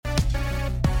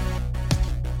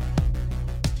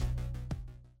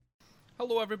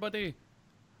Hello, everybody.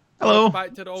 Welcome Hello.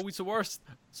 back to the Always the Worst.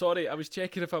 Sorry, I was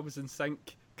checking if I was in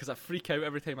sync because I freak out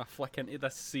every time I flick into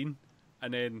this scene,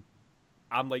 and then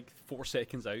I'm like 4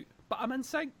 seconds out, but I'm in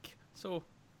sync, so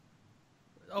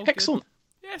all Excellent.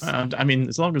 good. Yes. I mean,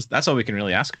 as long as that's all we can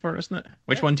really ask for, isn't it?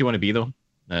 Which Yeah. one do you want to be, though?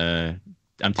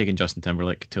 I'm taking Justin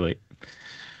Timberlake. Too late.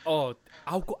 Oh,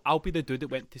 I'll go. I'll be the dude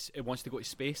that wants to go to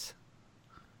space.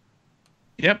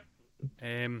 Yep.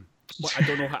 Well, I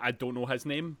don't know. I don't know his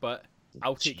name, but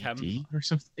I'll take him. GD or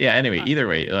something. Yeah. Anyway, either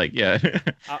way, yeah.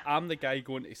 I'm the guy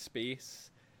going to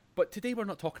space. But today we're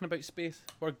not talking about space.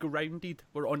 We're grounded.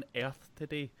 We're on Earth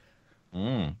today.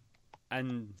 Mm.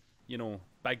 And,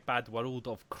 big bad world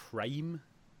of crime.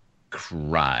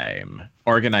 Crime,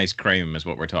 organized crime, is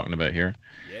what we're talking about here.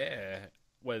 Yeah.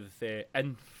 With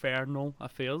Infernal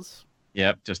Affairs.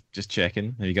 Yep. Just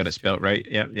checking. Have you got it spelt right?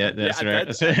 Yep. Yeah. That's Yeah, right.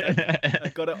 I did.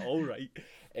 I got it all right.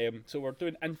 So we're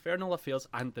doing Infernal Affairs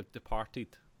and The Departed.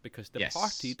 Because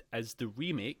Departed is the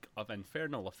remake of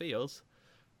Infernal Affairs.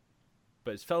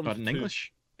 But it's filmed But in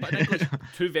English. But in English,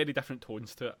 two very different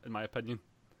tones to it, in my opinion.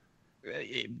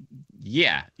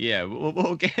 Yeah.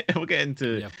 We'll get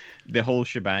into the whole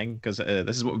shebang because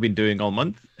this is what we've been doing all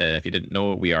month. If you didn't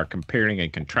know, we are comparing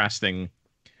and contrasting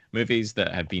movies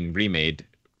that have been remade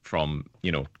from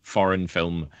foreign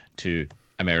film to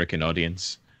American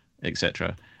audience,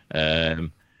 etc.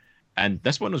 And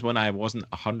this one was one I wasn't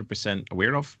 100%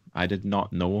 aware of. I did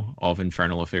not know of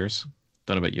Infernal Affairs.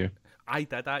 Don't know about you. I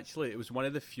did actually. It was one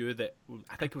of the few that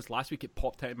I think it was last week. It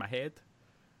popped out in my head,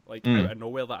 like out of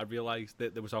nowhere, that I realised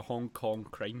that there was a Hong Kong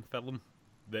crime film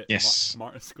that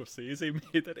Martin Scorsese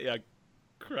made into a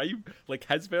crime, like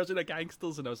his version of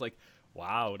gangsters, and I was like,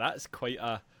 "Wow, that's quite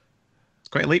a." It's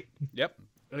quite a leap. Yep.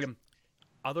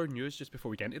 Other news just before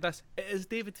we get into this: it is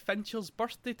David Fincher's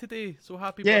birthday today, so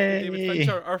happy birthday, David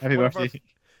Fincher! Happy birthday.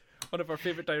 One of our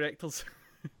favourite directors.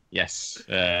 Yes,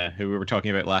 who we were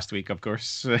talking about last week, of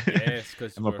course. Yes,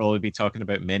 because and we'll probably be talking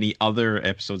about many other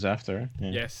episodes after.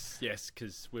 Yeah. Yes,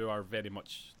 because we are very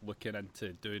much looking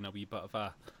into doing a wee bit of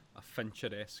a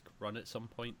Fincher-esque run at some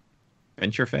point.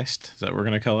 Fincher Fest, is that what we're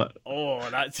going to call it? Oh,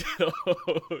 that's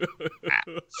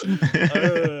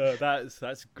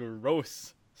that's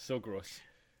gross. So gross.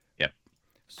 Yep.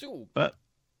 So, but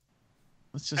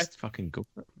let's just fucking go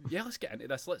for it. Yeah, let's get into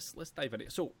this. Let's dive into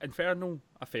it. So, Infernal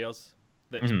Affairs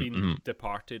that's been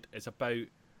departed is about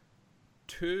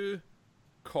two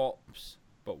cops,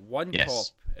 but one cop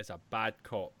is a bad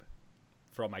cop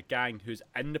from a gang who's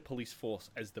in the police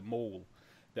force as the mole.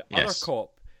 The other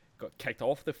cop got kicked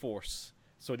off the force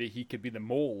so that he could be the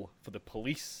mole for the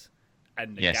police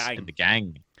and the gang. In the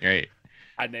gang, right.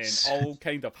 And then all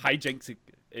kind of hijinks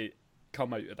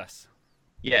come out of this.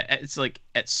 Yeah,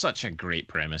 it's such a great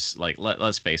premise. Like,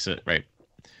 let's face it, right?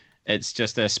 It's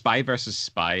just a spy versus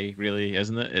spy, really,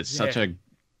 isn't it? It's such a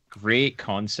great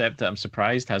concept that I'm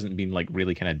surprised hasn't been like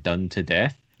really kind of done to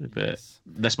death. But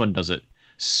this one does it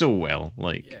so well.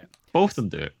 Like both of them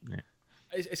do it. Yeah.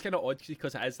 It's kind of odd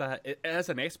because it is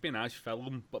an espionage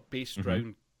film, but based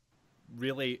around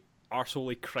really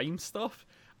arseholy crime stuff,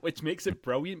 which makes it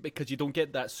brilliant because you don't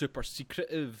get that super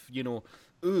secretive,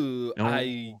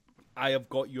 I have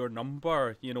got your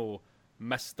number,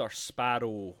 Mr.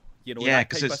 Sparrow, that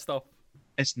type of stuff.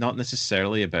 It's not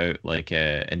necessarily about like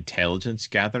intelligence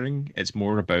gathering. It's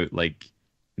more about like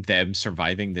them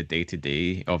surviving the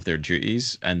day-to-day of their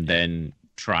duties and then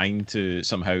trying to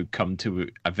somehow come to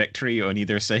a victory on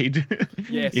either side.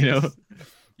 Yes,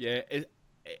 yeah, it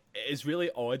is really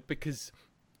odd because,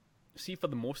 see, for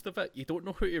the most of it, you don't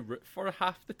know who to root for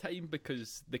half the time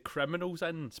because the criminals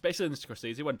especially in the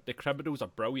Scorsese one, the criminals are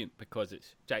brilliant because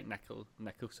it's Jack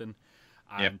Nicholson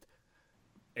and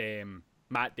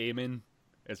Matt Damon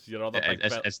is your other big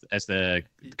as the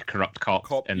corrupt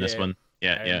cop in this one.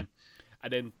 Yeah.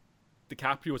 And then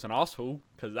DiCaprio's an asshole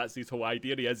because that's his whole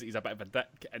idea. He's a bit of a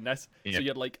dick in this. So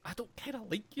you're like, I don't kind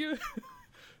of like you.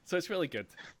 So it's really good.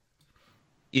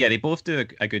 Yeah, they both do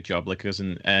a good job. Like, because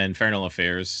in Infernal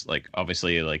Affairs, like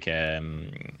obviously, like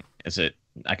is it?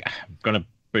 I'm gonna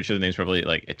butcher the names probably.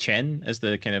 Like Chen is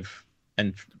the kind of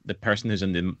the person who's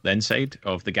in the inside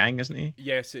of the gang, isn't he?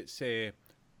 Yes, it's to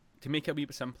make it a wee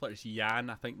bit simpler. It's Yan.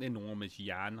 I think they know him as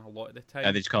Yan a lot of the time.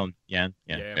 They just call him Yan.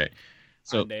 Yeah. Right.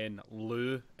 So, and then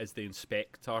Lou is the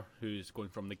inspector who's going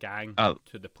from the gang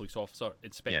to the police officer.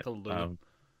 Inspector Lou.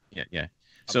 Yeah.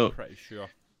 I'm pretty sure.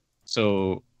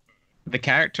 So the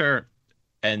character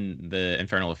in the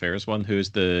Infernal Affairs one,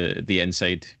 who's the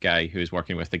inside guy who's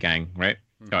working with the gang, right?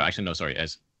 Oh, actually, no, sorry,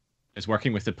 is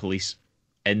working with the police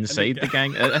inside the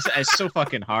gang. It's so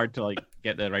fucking hard to like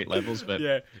get the right levels, but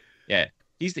yeah.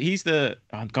 He's the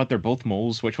oh god, they're both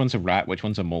moles. Which one's a rat? Which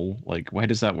one's a mole? Like, why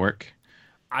does that work?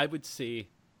 I would say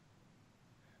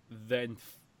then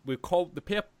we call the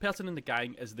person in the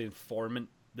gang is the informant.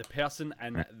 The person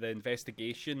in the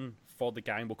investigation for the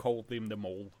gang, we'll call them the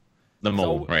mole. The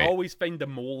mole, right? I always find the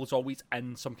mole is always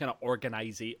in some kind of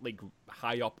like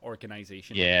high up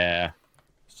organization. Yeah.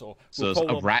 So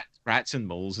rats and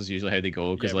moles is usually how they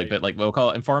go, because but we'll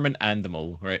call it informant and the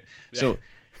mole, right? Yeah. So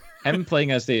him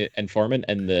playing as the informant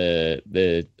in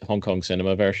the Hong Kong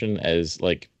cinema version is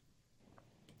like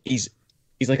he's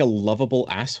like a lovable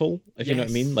asshole, if you know what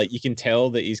I mean. Like, you can tell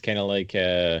that he's kind of like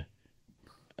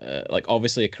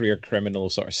obviously a career criminal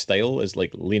sort of style is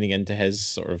like leaning into his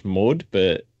sort of mode,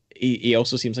 but he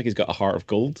also seems like he's got a heart of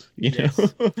gold, you know.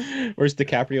 Whereas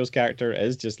DiCaprio's character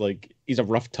is just like, he's a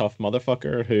rough, tough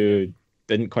motherfucker who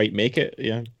didn't quite make it.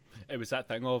 Yeah, it was that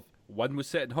thing of one was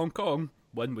set in Hong Kong,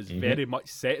 one was very much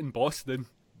set in Boston.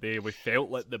 We felt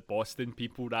like the Boston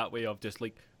people that way of just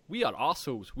like, we are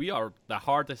arseholes. We are the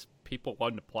hardest people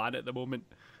on the planet at the moment.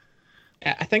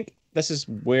 I think this is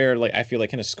where like I feel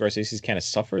like kind of Scorsese kind of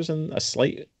suffers in a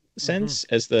slight sense,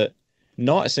 is that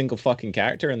not a single fucking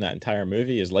character in that entire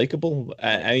movie is likable.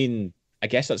 I mean, I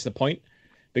guess that's the point,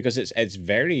 because it's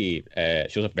very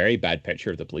shows a very bad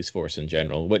picture of the police force in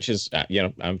general, which is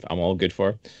I'm all good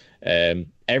for.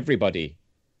 Everybody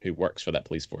who works for that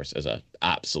police force is a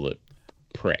absolute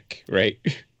prick, right?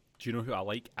 Do you know who I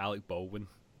like? Alec Baldwin.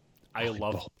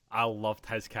 I loved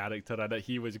his character in it.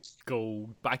 He was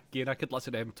gold. Back again, I could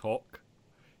listen to him talk,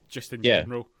 just in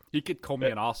general. He could call me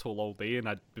an asshole all day, and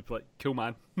I'd be like, "Cool,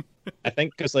 man." I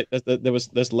think because like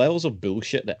there's levels of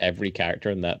bullshit that every character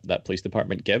in that police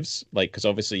department gives. Like, because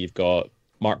obviously you've got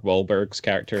Mark Wahlberg's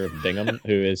character of Bingham,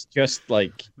 who is just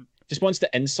wants to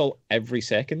insult every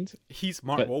second. He's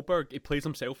Mark Wahlberg. He plays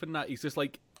himself in that. He's just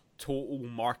like total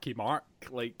Marky Mark.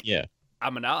 Like,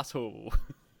 I'm an asshole.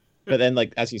 But then,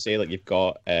 like, as you say, like, you've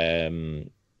got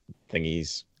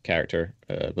Thingy's character,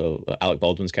 Alec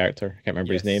Baldwin's character. I can't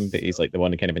remember his name, but he's like the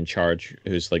one kind of in charge,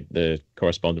 who's like the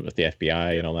correspondent with the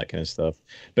FBI and all that kind of stuff.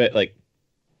 But like,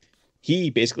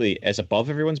 he basically is above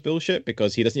everyone's bullshit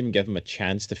because he doesn't even give them a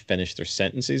chance to finish their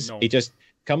sentences. No. He just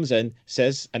comes in,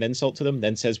 says an insult to them,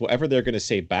 then says whatever they're going to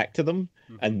say back to them,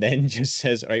 and then just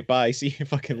says, "All right, bye, see you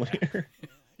fucking later."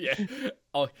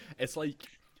 Oh, it's like,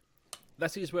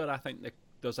 this is where I think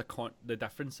the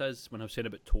difference is when I was saying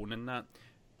about tone and that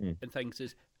and things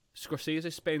is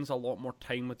Scorsese spends a lot more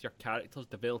time with your characters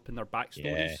developing their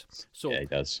backstories. So he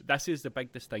does. This is the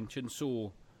big distinction.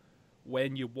 So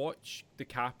when you watch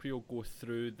DiCaprio go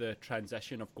through the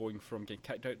transition of going from getting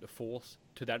kicked out the force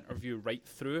to the interview right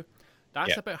through,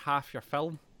 that's about half your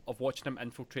film of watching him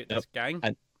infiltrate this gang.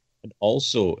 And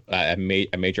also, a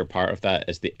major part of that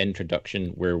is the introduction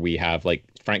where we have like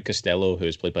Frank Costello, who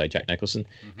is played by Jack Nicholson.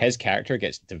 His character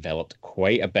gets developed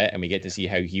quite a bit, and we get to see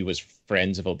how he was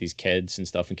friends with all these kids and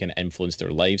stuff and kind of influenced their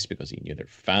lives because he knew their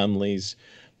families.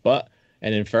 But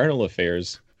in Infernal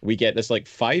Affairs, we get this like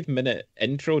 5-minute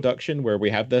introduction where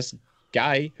we have this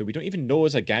guy who we don't even know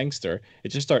is a gangster. It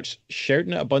just starts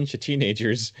shouting at a bunch of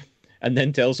teenagers and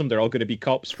then tells them they're all going to be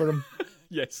cops for him.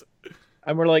 Yes.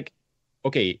 And we're like,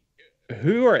 okay,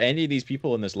 who are any of these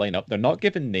people in this lineup? They're not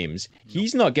given names.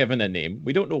 He's not given a name.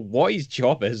 We don't know what his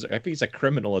job is, or if he's a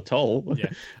criminal at all.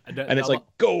 Yeah. And it's like,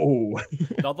 go!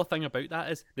 The other thing about that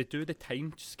is they do the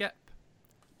time skip,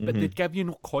 but they give you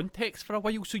no context for a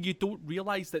while, so you don't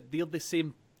realise that they're the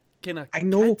same kind of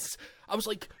kids. I was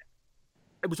like,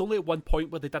 it was only at one point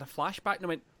where they did a flashback and I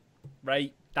went,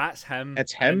 right, that's him.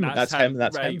 It's him. That's him.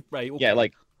 That's him. Right, okay. Yeah,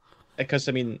 like, because,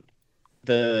 I mean,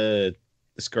 the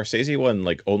Scorsese one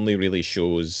like only really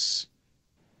shows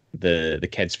the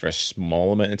kids for a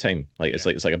small amount of time. Like it's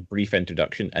like a brief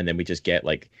introduction, and then we just get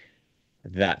like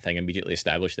that thing immediately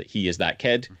established that he is that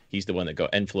kid. He's the one that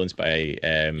got influenced by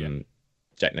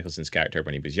Jack Nicholson's character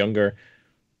when he was younger.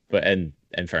 But in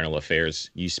Infernal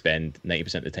Affairs, you spend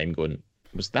 90% of the time going,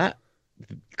 was that?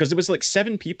 Because there was like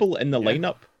 7 people in the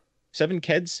lineup, 7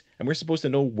 kids, and we're supposed to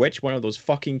know which one of those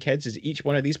fucking kids is each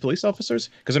one of these police officers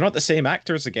because they're not the same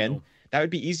actors again. No. That would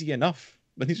be easy enough,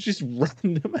 but these are just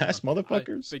random ass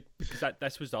motherfuckers. Because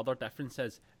this was the other difference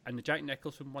is in the Jack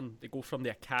Nicholson one, they go from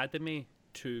the academy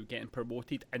to getting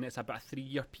promoted, and it's about a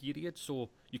 3-year period. So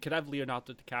you could have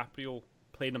Leonardo DiCaprio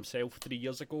playing himself 3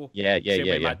 years ago. Same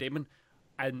way Matt Damon.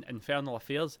 In Infernal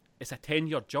Affairs, it's a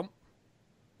 10-year jump.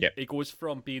 Yeah, it goes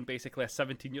from being basically a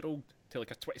 17-year-old to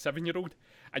like a 27-year-old,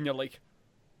 and you're like,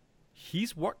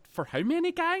 he's worked for how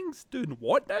many gangs? Doing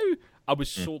what now? I was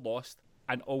so lost.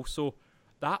 And also,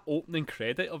 that opening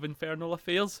credit of Infernal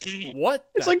Affairs, what?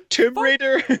 It's like Tomb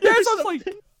Raider. Yes, I was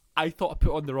like, I thought I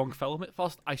put on the wrong film at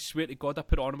first. I swear to God, I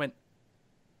put it on and went,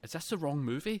 is this the wrong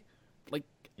movie? Like,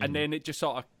 and then it just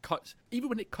sort of cuts. Even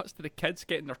when it cuts to the kids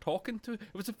getting their talking to,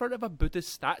 it was in front of a Buddhist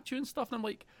statue and stuff. And I'm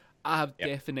like, I have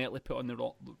definitely put on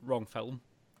the wrong film.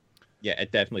 Yeah,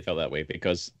 it definitely felt that way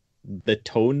because the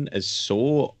tone is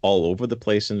so all over the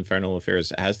place in Infernal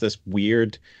Affairs. It has this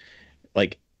weird,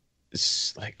 like,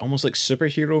 like almost like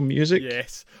superhero music.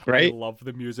 Yes, right. I love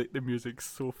the music. The music's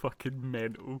so fucking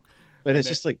mental. But it's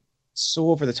just like so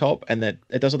over the top, and that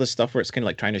it does all this stuff where it's kind of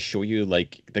like trying to show you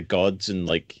like the gods and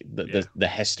like the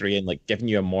history and like giving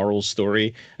you a moral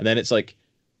story, and then it's like,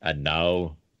 and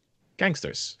now,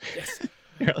 gangsters. Yes.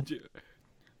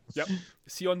 Yep.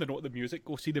 See, on the note of the music,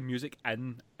 go see the music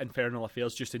in Infernal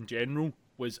Affairs just in general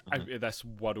was out of this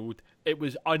world. It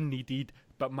was unneeded,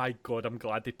 but my God, I'm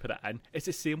glad they put it in. It's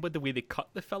the same with the way they cut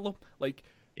the film. Like,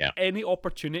 any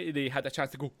opportunity they had a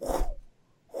chance to go.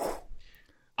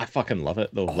 I fucking love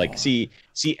it though. Like, see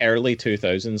early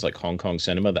 2000s like Hong Kong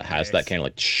cinema that has that kind of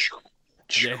like,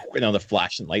 you know, the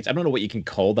flashing lights. I don't know what you can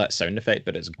call that sound effect,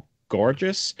 but it's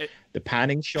gorgeous. The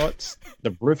panning shots,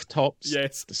 the rooftops,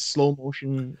 the slow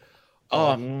motion.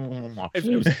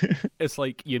 It's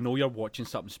like, you know, you're watching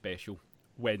something special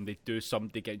when they do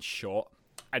somebody getting shot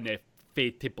and they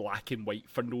fade to black and white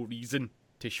for no reason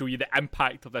to show you the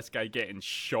impact of this guy getting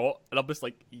shot. And I'm just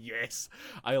like, yes.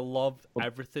 I love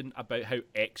everything about how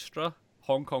extra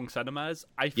Hong Kong cinema is.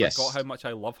 I forgot how much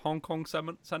I love Hong Kong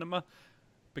cinema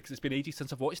because it's been ages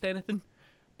since I've watched anything.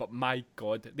 But my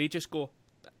God, they don't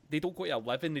go to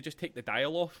 11, they just take the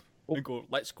dial off and go,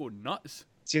 let's go nuts.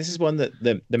 See, this is one that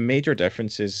the major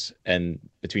differences in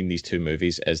between these two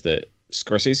movies is that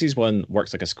Scorsese's one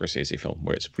works like a Scorsese film,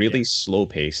 where it's really slow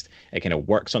paced. It kind of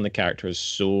works on the characters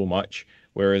so much,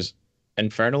 whereas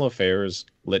Infernal Affairs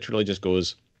literally just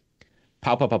goes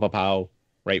pow pow pow pow pow.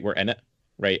 Right, we're in it.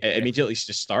 Right, it immediately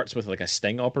just starts with like a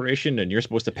sting operation, and you're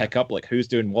supposed to pick up like who's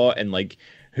doing what and like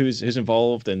who's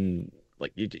involved, and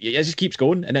like it just keeps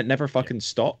going, and it never fucking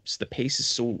stops. The pace is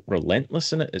so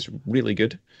relentless in it. It's really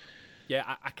good.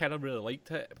 Yeah, I kind of really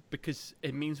liked it because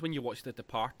it means when you watch The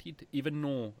Departed, even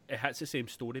though it hits the same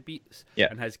story beats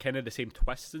and has kind of the same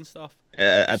twists and stuff,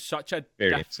 it's such a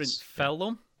different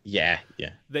film. Yeah.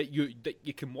 That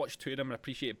you can watch two of them and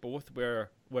appreciate both. Where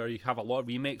you have a lot of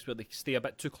remakes where they stay a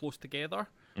bit too close together,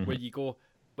 where you go,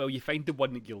 well, you find the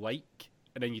one that you like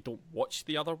and then you don't watch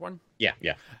the other one. Yeah.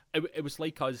 It was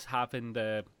like us having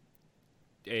the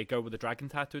Girl with the Dragon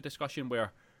Tattoo discussion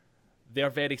where they're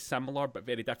very similar but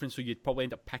very different, so you'd probably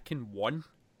end up picking one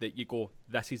that you go,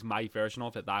 this is my version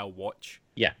of it that I'll watch.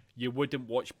 Yeah. You wouldn't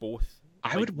watch both.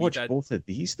 I would watch both of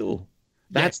these though.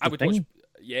 That's the thing.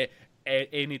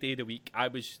 Any day of the week. I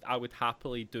would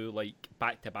happily do like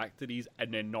back to back to these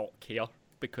and then not care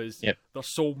because they're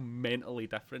so mentally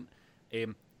different.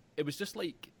 It was just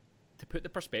like, to put the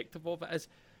perspective of it is,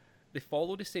 they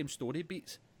follow the same story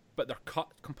beats, but they're cut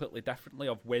completely differently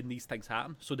of when these things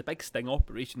happen. So the big sting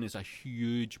operation is a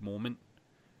huge moment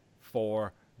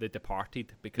for The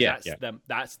Departed because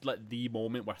that's like the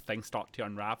moment where things start to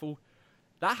unravel.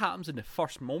 That happens in the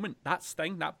first moment. That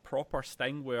sting, that proper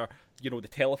sting where, you know, the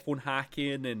telephone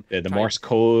hacking and the Morse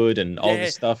code and all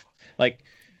this stuff. Like,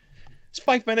 it's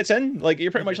 5 minutes in. Like,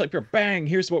 you're pretty much like, bang,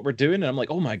 here's what we're doing. And I'm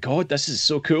like, oh my God, this is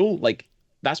so cool. Like,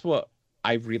 that's what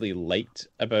I really liked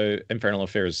about Infernal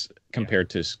Affairs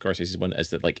compared to Scorsese's one, is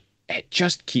that like it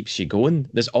just keeps you going.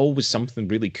 There's always something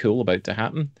really cool about to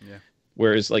happen. Yeah.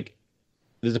 Whereas like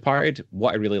The Departed,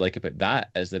 what I really like about that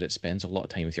is that it spends a lot of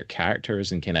time with your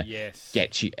characters and kind of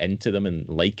gets you into them and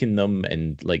liking them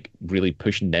and like really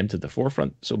pushing them to the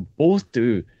forefront. So both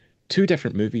do two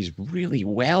different movies really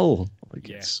well. Like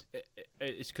it's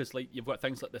because like you've got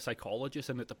things like The Psychologist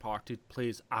and The Departed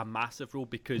plays a massive role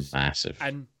because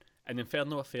and in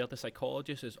Infernal Affair, the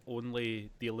psychologist is only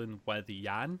dealing with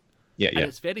Yan. And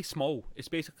it's very small. It's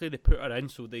basically they put her in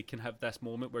so they can have this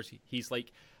moment where he's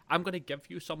like, I'm going to give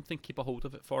you something, keep a hold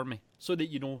of it for me. So that,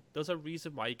 you know, there's a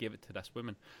reason why he gave it to this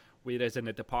woman. Whereas in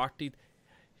The Departed,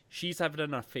 she's having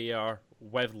an affair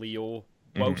with Leo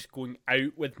whilst going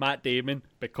out with Matt Damon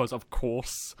because, of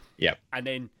course. Yeah. And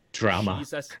then drama.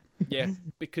 She's this,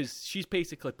 because she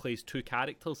basically plays two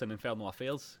characters in Infernal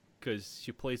Affairs because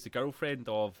she plays the girlfriend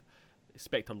of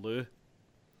Spectre Lou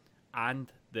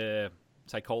and the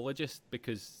psychologist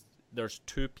because there's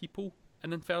two people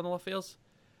in Infernal Affairs.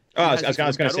 Oh, I was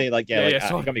going to say, like, I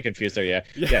got me confused there,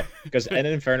 because in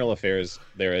Infernal Affairs,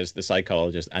 there is the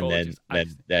psychologist, and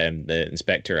then the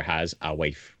inspector has a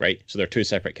wife, right? So they're two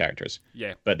separate characters.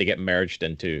 Yeah. But they get merged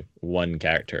into one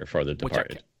character for The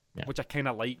Departed. Which I kind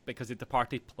of like, because The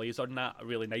Departed plays on that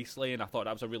really nicely, and I thought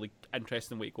that was a really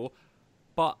interesting way to go.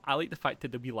 But I like the fact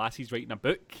that the wee lassie's writing a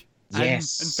book in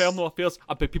Yes. Infernal Affairs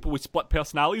about people with split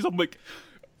personalities. I'm like,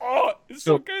 oh, it's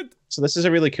so good. So this is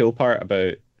a really cool part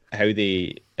about how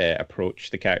they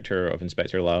approach the character of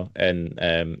Inspector Lau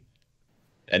in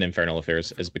Infernal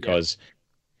Affairs, is because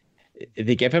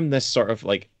they give him this sort of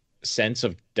like sense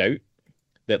of doubt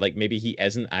that like maybe he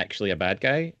isn't actually a bad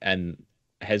guy, and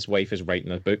his wife is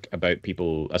writing a book about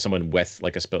people, someone with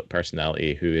like a split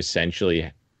personality who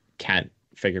essentially can't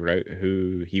figure out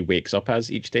who he wakes up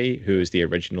as each day, who is the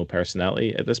original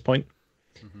personality at this point.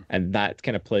 And that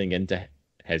kind of playing into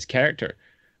his character,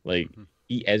 like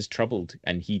he is troubled,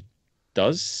 and he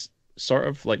does sort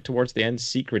of like towards the end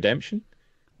seek redemption.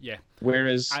 Yeah.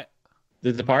 Whereas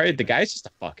the Departed, the guy's just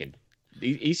a fucking,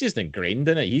 he's just ingrained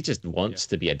in it. He just wants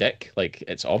to be a dick. Like,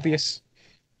 it's obvious.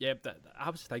 Yeah, I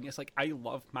was thinking, it's like, I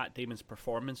love Matt Damon's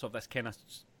performance of this kind of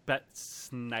bit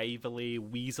snively,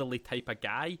 weaselly type of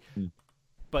guy,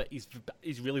 but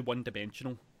he's really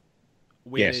one-dimensional.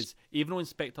 Whereas, even though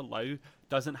Inspector Lau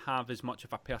doesn't have as much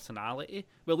of a personality,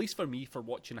 well, at least for me, for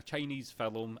watching a Chinese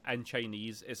film in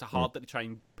Chinese, it's hard to try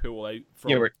and pull out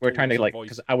from. Yeah, we're trying to like,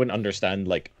 because I wouldn't understand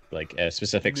like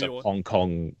specifics of Hong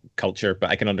Kong culture, but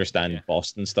I can understand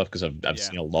Boston stuff because I've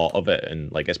seen a lot of it,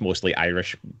 and like it's mostly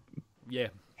Irish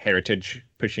heritage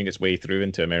pushing its way through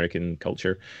into American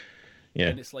culture. Yeah,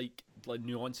 and it's like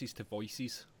nuances to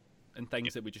voices and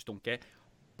things that we just don't get.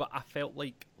 But I felt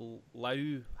like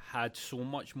Lau had so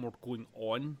much more going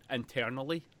on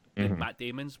internally than Matt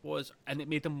Damon's was, and it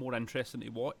made him more interesting to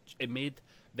watch. It made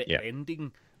the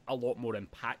ending a lot more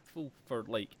impactful. For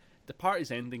like, the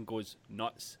party's ending goes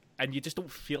nuts, and you just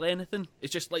don't feel anything.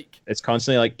 It's just like, it's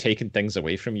constantly like taking things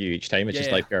away from you each time. It's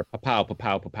just like you're pa-pow,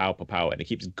 pa-pow, pa-pow, pa-pow, and it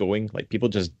keeps going. Like, people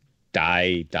just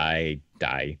die.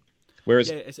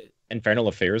 Whereas Infernal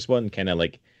Affairs one kind of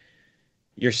like,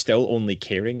 you're still only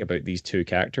caring about these two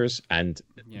characters, and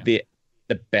the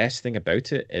best thing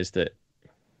about it is that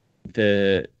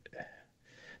the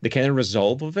kind of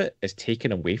resolve of it is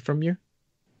taken away from you,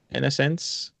 in a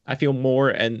sense. I feel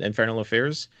more in Infernal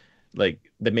Affairs, like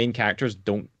the main characters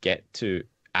don't get to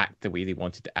act the way they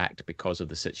wanted to act because of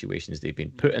the situations they've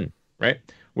been put in, right?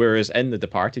 Whereas in The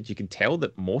Departed, you can tell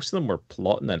that most of them were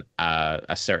plotting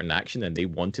a certain action, and they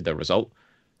wanted a result.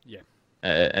 Yeah.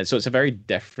 And so it's a very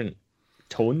different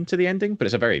tone to the ending, but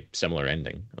it's a very similar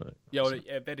ending.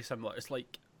 Very similar. It's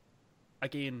like,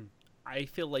 again, I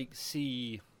feel like,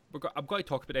 I'm going to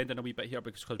talk about the ending a wee bit here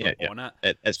because we're on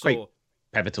it. It's quite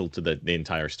pivotal to the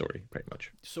entire story, pretty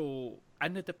much. So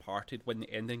in The Departed, when the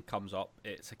ending comes up,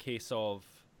 it's a case of,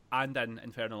 and in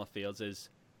Infernal Affairs, is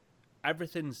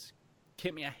everything's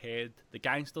kept me ahead. The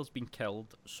gangster's been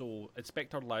killed, so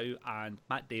Inspector Lau and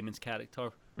Matt Damon's character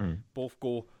both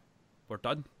go, we're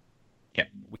done. Yeah,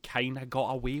 we kind of got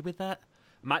away with it.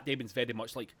 Matt Damon's very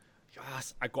much like,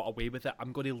 yes, I got away with it.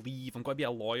 I'm going to leave. I'm going to be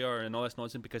a lawyer and all this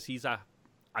nonsense because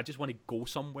I just want to go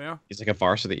somewhere. He's like a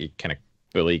varsity kind of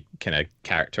bully kind of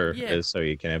character, is so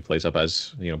he kind of plays up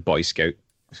as, Boy Scout.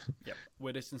 Yep.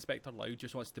 Whereas Inspector Lau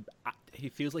just wants to, he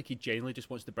feels like he genuinely just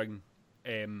wants to bring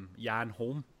Yan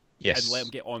home. Yes. And let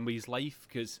him get on with his life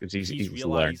because he's realizing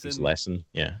learned his lesson.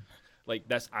 Yeah. Like,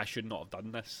 this, I should not have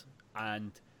done this.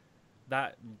 And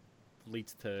that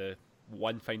leads to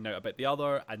one finding out about the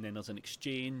other, and then there's an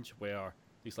exchange where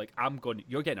he's like,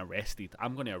 you're getting arrested.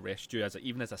 I'm going to arrest you.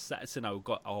 Even as a citizen,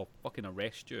 I'll fucking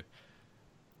arrest you.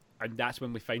 And that's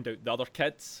when we find out the other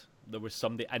kids. There was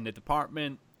somebody in the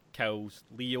department, kills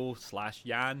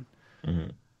Leo/Yan.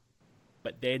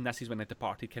 But then this is when The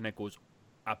Departed kind of goes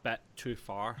a bit too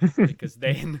far, because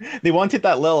then they wanted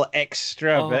that little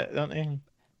extra bit, don't they?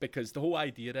 Because the whole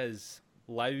idea is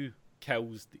Lau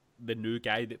kills the new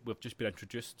guy that we've just been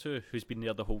introduced to, who's been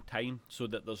there the whole time, so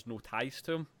that there's no ties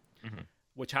to him,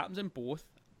 which happens in both.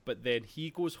 But then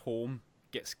he goes home,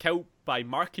 gets killed by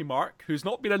Marky Mark, who's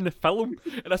not been in the film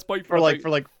at this point for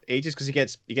ages, because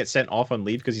he gets sent off on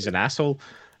leave because he's an asshole,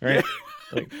 right?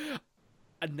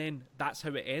 And then that's how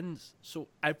it ends. So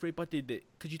everybody,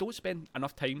 because you don't spend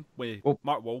enough time with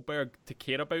Mark Wahlberg to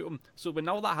care about him, so when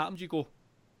all that happens, you go.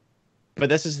 But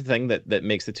this is the thing that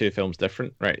makes the two films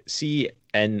different, right? See,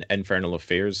 in Infernal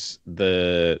Affairs,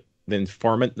 the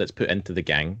informant that's put into the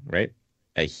gang, right?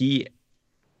 He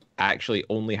actually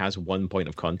only has one point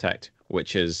of contact,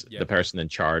 which is the person in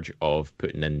charge of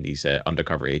putting in these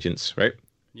undercover agents, right?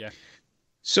 Yeah.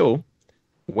 So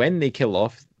when they kill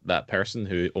off that person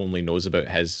who only knows about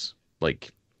his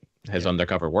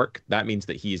undercover work, that means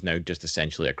that he is now just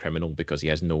essentially a criminal because he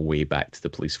has no way back to the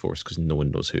police force because no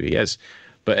one knows who he is.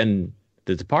 But in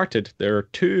The Departed, there are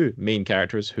two main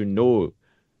characters who know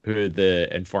who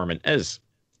the informant is.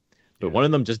 But one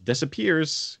of them just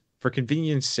disappears for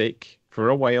convenience sake for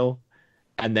a while,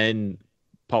 and then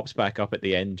pops back up at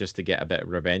the end just to get a bit of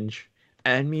revenge.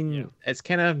 I Yeah. mean, it's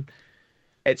kind of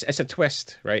it's a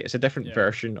twist, right? It's a different Yeah.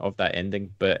 version of that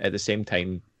ending, but at the same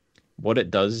time, what it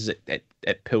does is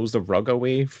it pulls the rug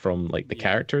away from like the Yeah.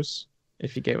 characters,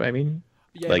 if you get what I mean.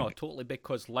 Yeah, no, Like, totally,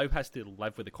 because Lau has to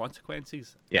live with the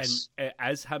consequences. And yes, it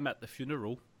is him at the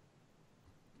funeral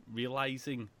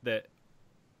realizing that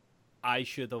I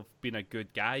should have been a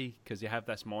good guy, because you have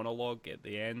this monologue at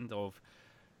the end of,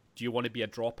 do you want to be a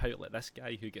dropout like this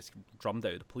guy who gets drummed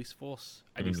out of the police force?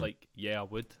 And he's like, yeah, I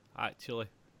would, actually,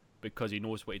 because he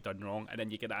knows what he done wrong. And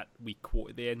then you get that wee quote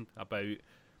at the end about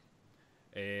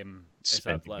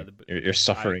you're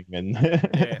suffering and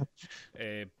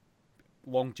yeah,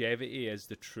 longevity is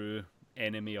the true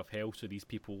enemy of hell. So these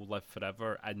people live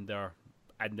forever in their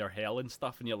hell and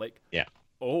stuff, and you're like, yeah,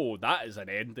 oh, that is an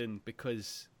ending,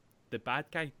 because the bad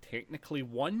guy technically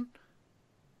won,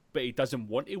 but he doesn't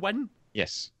want to win.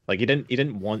 yes. Like he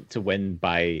didn't want to win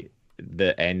by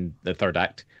the end, the third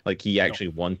act. Like he actually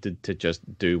wanted to just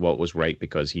do what was right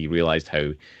because he realized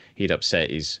how he'd upset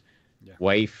his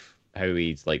wife, how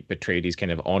he's like betrayed his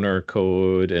kind of honor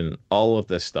code and all of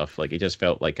this stuff. Like he just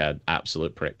felt like an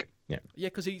absolute prick. Yeah. Yeah,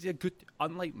 because he's a good.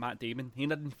 Unlike Matt Damon, he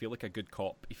didn't feel like a good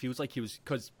cop. He feels like he was,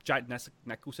 because Jack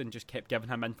Nicholson just kept giving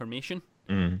him information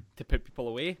to put people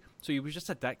away. So he was just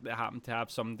a dick that happened to have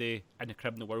somebody in the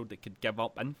crib in the world that could give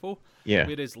up info. Yeah.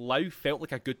 Whereas Lau felt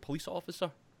like a good police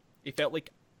officer. He felt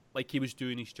like he was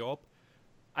doing his job.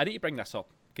 I need to bring this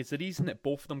up because the reason that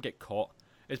both of them get caught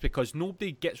is because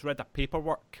nobody gets rid of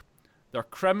paperwork. Their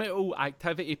criminal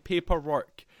activity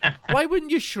paperwork. Why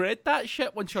wouldn't you shred that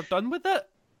shit once you're done with it?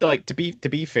 Like to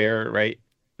be fair, right?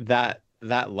 That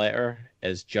letter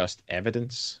is just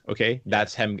evidence. Okay,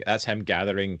 that's him. That's him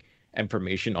gathering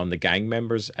information on the gang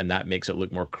members, and that makes it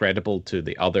look more credible to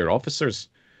the other officers.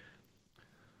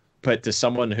 But to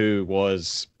someone who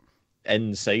was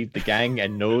inside the gang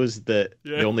and knows that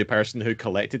the only person who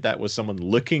collected that was someone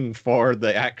looking for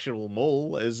the actual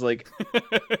mole is like,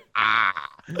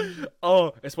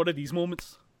 oh, it's one of these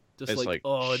moments. Just it's like,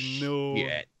 oh no.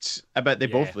 Shit. I bet they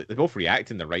both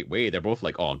react in the right way. They're both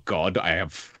like, oh God, I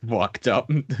have fucked up.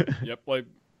 Yep, like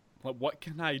what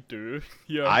can I do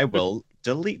here? I will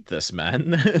delete this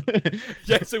man.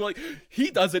 Yeah, so like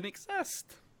he doesn't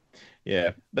exist.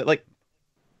 Yeah, but like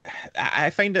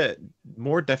I find it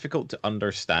more difficult to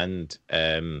understand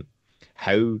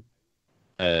how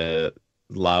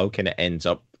Lau kind of ends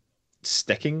up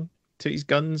sticking to his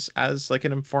guns as like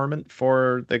an informant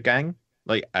for the gang.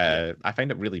 Like, I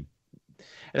find it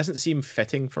doesn't seem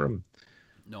fitting for him.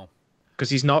 No.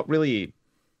 Because he's not really,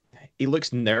 he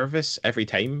looks nervous every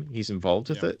time he's involved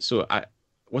with it. So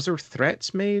was there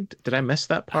threats made? Did I miss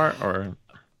that part or?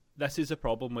 This is a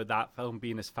problem with that film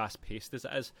being as fast paced as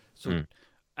it is. So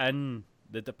in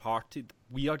The Departed,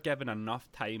 we are given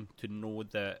enough time to know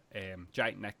that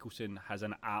Jack Nicholson has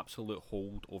an absolute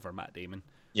hold over Matt Damon.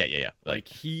 Yeah. Like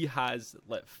he has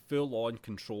like full on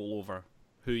control over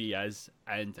who he is,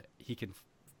 and he can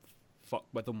fuck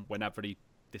with him whenever he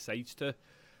decides to.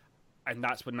 And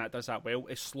that's when that does that well.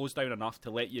 It slows down enough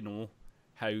to let you know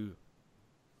how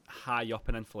high up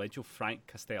and influential Frank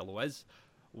Costello is.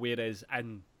 Whereas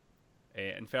in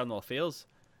Infernal Affairs,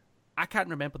 I can't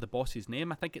remember the boss's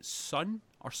name. I think it's Son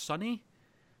or Sonny.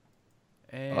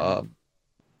 Sam.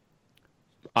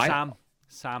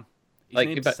 His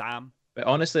name's Sam. But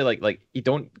honestly, like you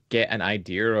don't get an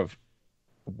idea of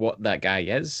what that guy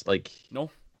is. Like, no,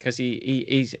 because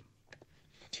he's.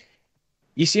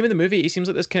 You see him in the movie. He seems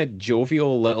like this kind of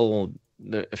jovial little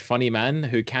funny man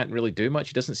who can't really do much.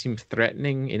 He doesn't seem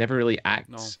threatening. He never really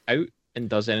acts out and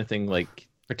does anything like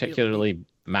particularly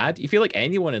mad. You feel like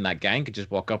anyone in that gang could just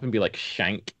walk up and be like,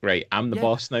 "Shank, right? I'm the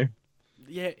boss now."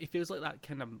 Yeah, he feels like that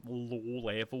kind of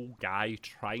low-level guy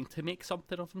trying to make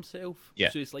something of himself. Yeah.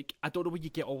 So it's like, I don't know where you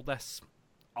get all this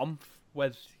umph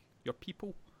with your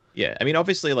people. Yeah, I mean,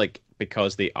 obviously, like,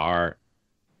 because they are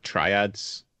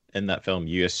triads in that film,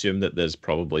 you assume that there's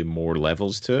probably more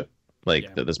levels to it.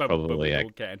 Like, that there's probably... But we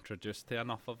don't get introduced to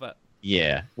enough of it.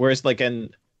 Yeah, whereas, like, in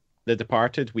The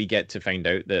Departed, we get to find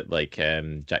out that, like,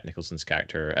 Jack Nicholson's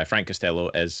character, Frank Costello,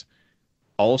 is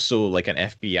also, like, an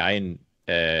FBI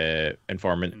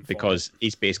informant because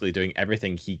he's basically doing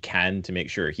everything he can to make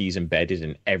sure he's embedded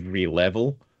in every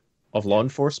level of law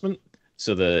enforcement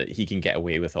so that he can get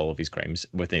away with all of his crimes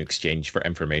with an exchange for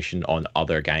information on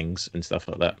other gangs and stuff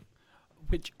like that.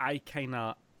 Which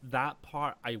that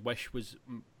part I wish was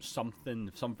some version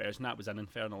of that was in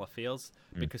Infernal Affairs.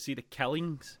 Because see, the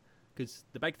killings, because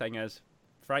the big thing is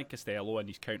Frank Costello and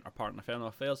his counterpart in Infernal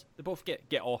Affairs, they both get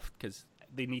off because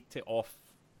they need to off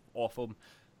him.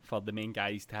 for the main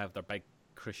guys to have their big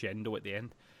crescendo at the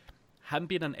end. Him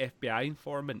being an FBI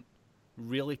informant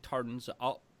really turns it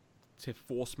up to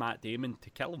force Matt Damon to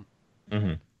kill him.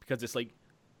 Mm-hmm. Because it's like,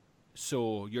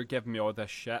 so you're giving me all this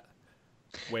shit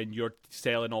when you're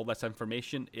selling all this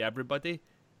information to everybody,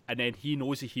 and then he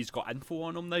knows that he's got info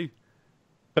on him now.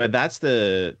 But that's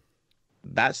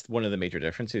one of the major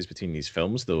differences between these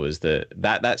films, though, is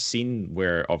that scene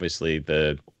where obviously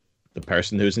the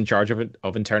person who's in charge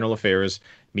of internal affairs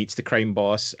meets the crime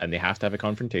boss and they have to have a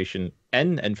confrontation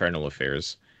in Infernal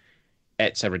Affairs.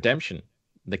 It's a redemption.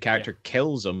 The character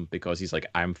kills him because he's like,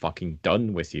 I'm fucking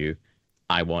done with you.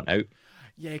 I want out.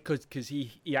 Yeah, because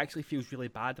he actually feels really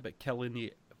bad about killing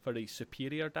for his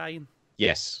superior dying.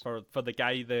 Yes. For the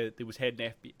guy that was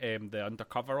heading the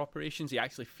undercover operations, he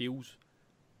actually feels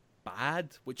bad,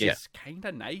 which is kind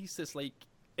of nice. It's like,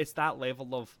 it's that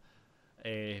level of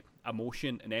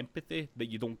emotion and empathy that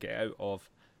you don't get out of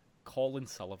Colin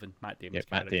Sullivan, Matt Damon's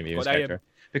character. Matt Damon's character.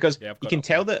 Because you can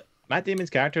tell that Matt Damon's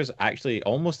character is actually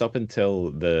almost up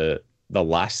until the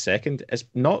last second is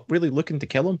not really looking to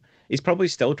kill him. He's probably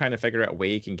still trying to figure out a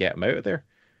way he can get him out of there.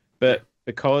 But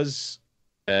because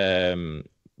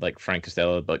like Frank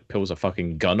Costello like pulls a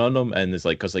fucking gun on him and is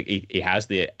like, because like he has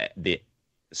the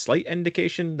slight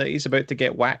indication that he's about to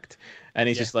get whacked, and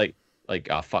he's just like,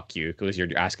 oh, fuck you, because you're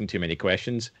asking too many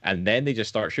questions. And then they just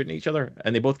start shooting each other,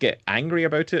 and they both get angry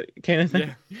about it, kind of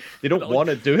thing. Yeah. They don't want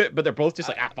to do it, but they're both just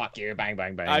like, fuck you, bang,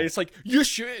 bang, bang. It's like, you're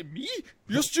shooting me?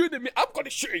 You're shooting me? I'm going to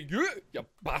shoot you, you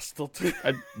bastard.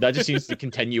 And that just seems to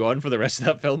continue on for the rest of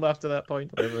that film after that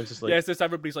point. Everyone's just like... Yes,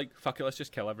 everybody's like, fuck it, let's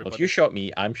just kill everybody. Well, if you shot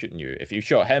me, I'm shooting you. If you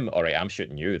shot him, all right, I'm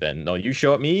shooting you then. No, you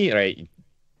shot me, all right,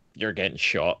 you're getting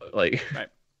shot. Like... Right.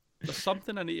 There's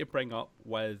something I need to bring up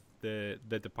with the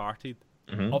Departed.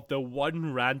 Mm-hmm. Of the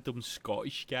one random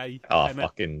Scottish guy. Oh,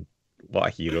 fucking... What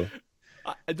a hero.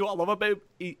 I know what I love about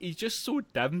him. He's just so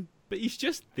dim, but he's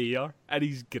just there, and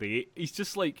he's great. He's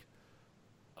just like,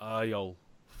 I'll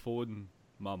phone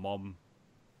my mum.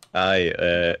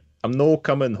 I'm no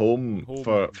coming home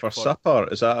for supper.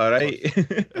 Is that all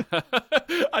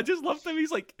right? I just loved him.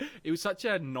 He's like, he was such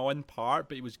a non-part,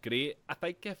 but he was great. I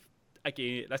think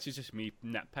again, this is just me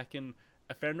nitpicking,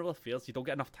 Infernal Affairs, you don't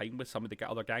get enough time with some of the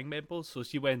other gang members. So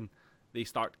see when they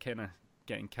start kind of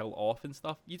getting killed off and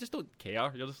stuff, you just don't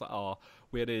care. You're just like, oh.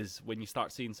 Whereas when you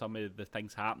start seeing some of the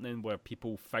things happening where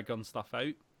people figuring stuff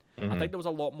out, I think there was a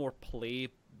lot more play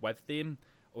with them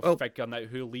of figuring out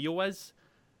who Leo is.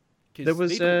 There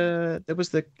was the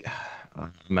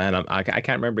man, I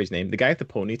can't remember his name. The guy with the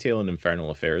ponytail in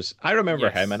Infernal Affairs. I remember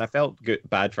him, and I felt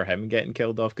bad for him getting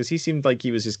killed off because he seemed like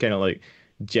he was just kind of like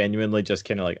genuinely just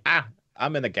kind of like,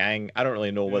 I'm in a gang. I don't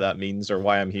really know what that means or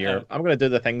why I'm here. I'm gonna do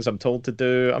the things I'm told to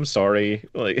do. I'm sorry.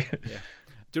 Like, do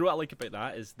you know what I like about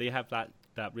that is they have that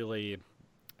really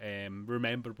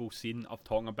rememberable scene of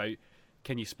talking about,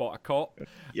 can you spot a cop?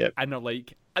 Yep. And they're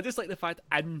like, I just like the fact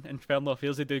in Infernal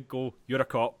Affairs they do go, you're a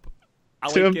cop.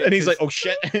 To him, and he's like, oh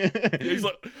shit. He's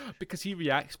like, because he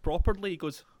reacts properly. He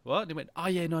goes, what? And he went, oh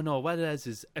yeah, no. What it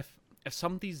is if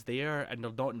somebody's there and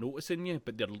they're not noticing you,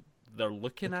 but they're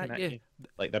looking at you.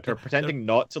 Like they're pretending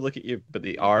not to look at you, but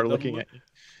they are looking at you.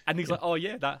 And he's like, oh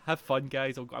yeah, have fun,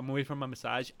 guys. I'm away from my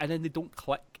massage. And then they don't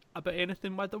click about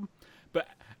anything with them. But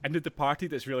in The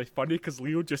Departed, it's really funny because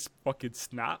Leo just fucking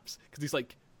snaps because he's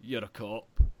like, you're a cop.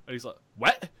 And he's like,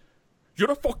 what?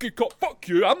 You're a fucking cop. Fuck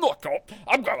you. I'm not a cop.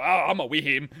 I'm away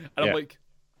home. And I'm like,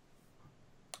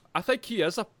 I think he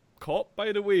is a cop,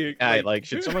 by the way. Like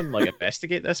should someone like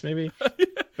investigate this maybe?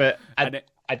 But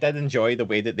I did enjoy the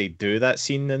way that they do that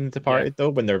scene in The Departed though,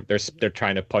 when they're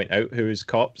trying to point out who's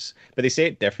cops, but they say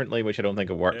it differently, which I don't think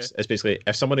it works. It's basically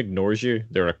if someone ignores you,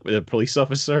 they're a police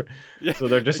officer. So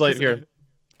they're just like, here,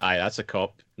 that's a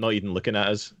cop, not even looking at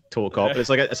us, total cop. It's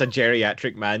like it's a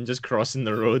geriatric man just crossing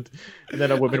the road, and then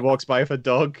a woman walks by with a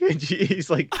dog, and he's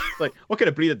like, what kind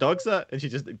of breed of dog's that? And she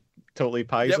just totally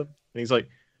pies him, and he's like,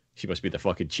 she must be the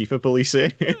fucking chief of police.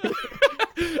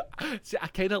 See, I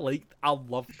kind of like. I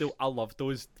love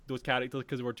those characters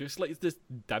because we're just like this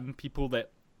dumb people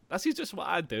that this is just what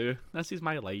I do. This is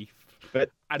my life. But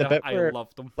I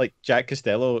love them. Like Jack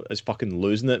Costello is fucking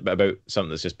losing it about something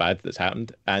that's just bad that's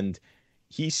happened, and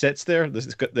he sits there.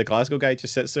 The Glasgow guy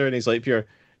just sits there, and he's like,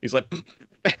 he's like,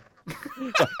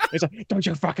 don't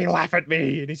you fucking laugh at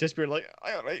me, and he's just being like,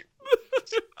 all right.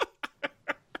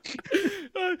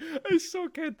 It's so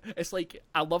good. It's like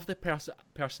I love the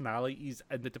personalities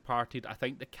in The Departed. I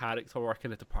think the character work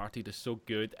in The Departed is so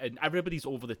good, and everybody's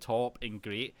over the top and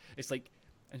great. It's like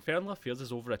Infernal Affairs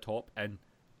is over the top and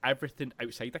everything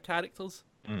outside the characters.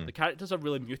 The characters are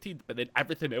really muted, but then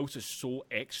everything else is so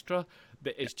extra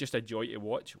that it's just a joy to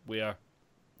watch. Where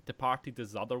Departed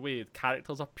is the other way. The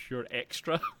characters are pure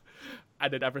extra,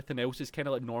 and then everything else is kind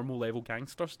of like normal level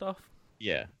gangster stuff.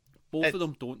 Yeah. Both of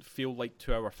them don't feel like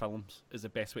 2-hour films, is the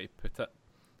best way to put it.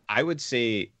 I would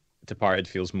say Departed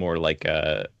feels more like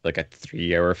a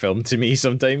 3-hour film to me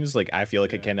sometimes. Like I feel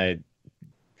like it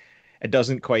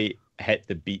doesn't quite hit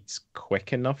the beats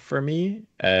quick enough for me.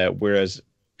 Whereas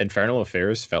Infernal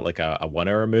Affairs felt like a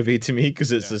 1-hour movie to me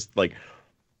because it's just like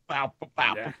wow,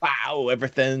 wow, wow,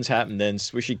 everything's happening,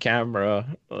 swishy camera.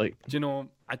 Like, do you know,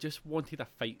 I just wanted a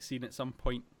fight scene at some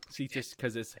point. See, just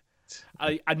because it's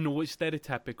I know it's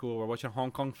stereotypical. We're watching a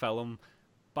Hong Kong film,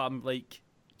 but I'm like,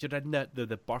 you're in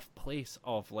the birthplace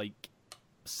of like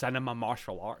cinema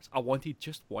martial arts. I wanted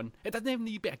just one. It doesn't even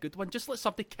need to be a good one. Just let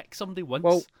somebody kick somebody once.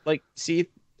 Well, like, see,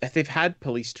 if they've had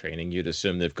police training, you'd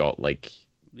assume they've got like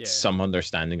some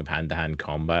understanding of hand-to-hand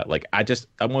combat. Like, I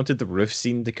wanted the roof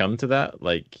scene to come to that.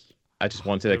 Like, I just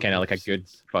wanted a kind of like a good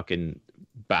fucking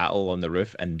battle on the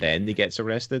roof, and then he gets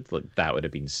arrested. Like, that would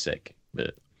have been sick.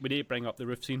 But we need to bring up the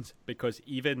roof scenes because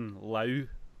even Lau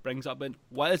brings up in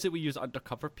what is it we use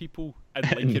undercover people in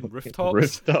Lincoln rooftops?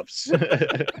 Rooftops.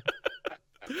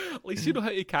 At least you know how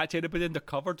to catch anybody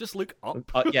undercover. Just look up.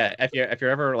 Yeah, if you're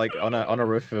ever like on a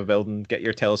roof of a building, get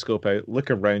your telescope out, look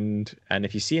around, and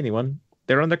if you see anyone,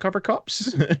 they're undercover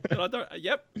cops.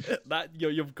 Yep, that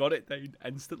you've got it down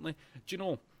instantly. Do you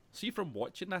know? See, from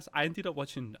watching this, I ended up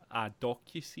watching a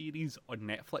docu-series on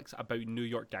Netflix about New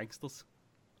York gangsters.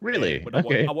 Really?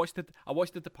 Okay. I watched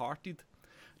The Departed,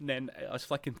 and then I was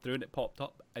flicking through and it popped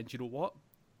up. And do you know what?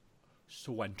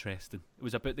 So interesting. It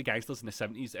was about the gangsters in the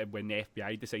 70s and when the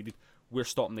FBI decided we're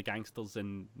stopping the gangsters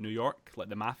in New York, like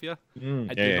the mafia. See,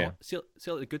 like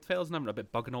the Goodfellas and them were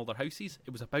about bugging all their houses.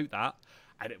 It was about that,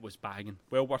 and it was banging.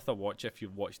 Well worth a watch if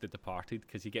you've watched The Departed,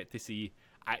 because you get to see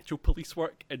actual police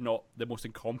work and not the most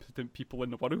incompetent people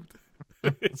in the world.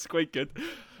 It's quite good.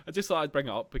 I just thought I'd bring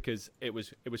it up because it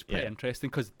was pretty interesting,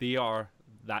 because they are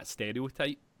that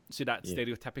stereotype. See, that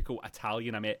stereotypical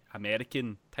Italian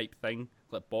American type thing,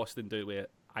 like Boston do with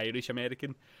Irish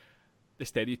American. The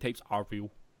stereotypes are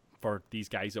real for these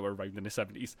guys that were around in the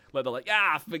 70s. Like, they're like,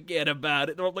 forget about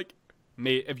it. They're like,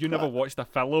 mate, if you never watched a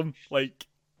film, like,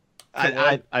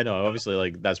 I know, obviously,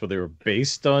 like, that's what they were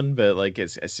based on, but like,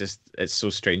 it's so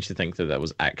strange to think that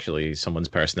was actually someone's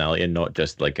personality and not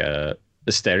just like a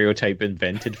stereotype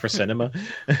invented for cinema.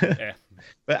 Yeah.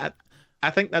 But I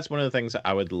think that's one of the things that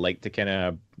I would like to kind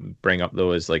of bring up,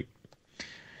 though, is like,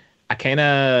 I kind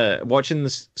of, watching the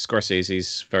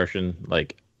Scorsese's version,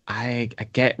 like, I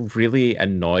get really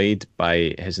annoyed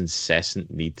by his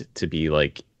incessant need to be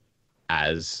like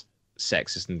as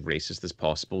sexist and racist as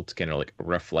possible to kind of like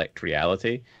reflect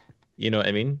reality. You know what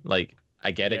I mean? Like,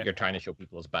 I get it, you're trying to show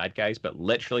people as bad guys, but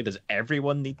literally, does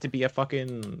everyone need to be a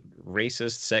fucking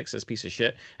racist, sexist piece of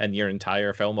shit in your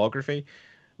entire filmography?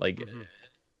 Like,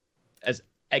 as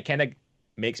it kind of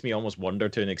makes me almost wonder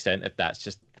to an extent if that's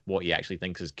just what he actually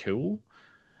thinks is cool,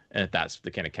 and if that's the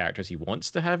kind of characters he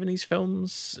wants to have in these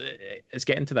films. It's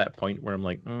getting to that point where I'm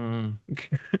like,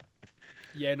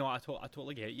 Yeah, no, I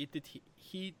totally get you. Did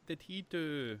he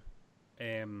do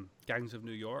Gangs of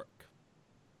New York?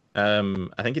 I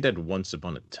think he did Once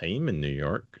Upon a Time in New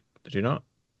York. Did you not?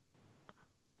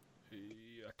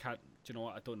 I can't. Do you know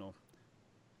what? I don't know.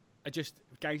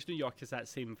 Gangs of New York has that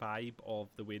same vibe of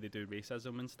the way they do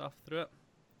racism and stuff through it.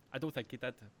 I don't think he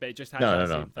did, but it just has that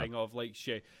same thing of like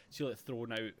she like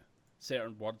throwing out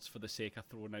certain words for the sake of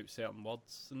throwing out certain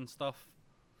words and stuff.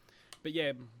 But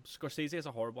yeah, Scorsese has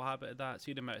a horrible habit of that.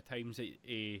 See the amount of times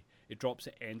he drops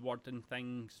the N-word in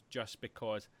things just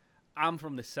because I'm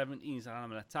from the 70s and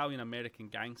I'm an Italian American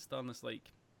gangster, and it's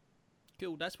like,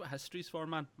 cool, that's what history's for,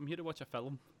 man. I'm here to watch a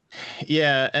film.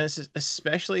 Yeah, and it's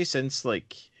especially since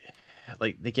like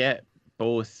they get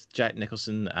both Jack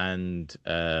Nicholson and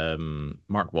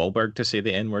Mark Wahlberg to say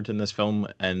the N-word in this film,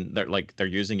 and they're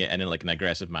using it in like an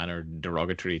aggressive manner,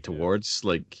 derogatory towards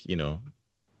like, you know,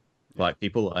 black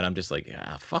people, and I'm just like,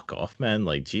 fuck off, man.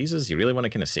 Like, Jesus, you really want to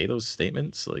kind of say those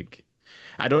statements? Like,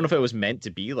 I don't know if it was meant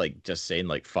to be like just saying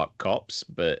like fuck cops,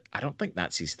 but I don't think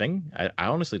that's his thing. I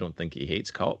honestly don't think he hates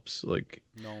cops. Like,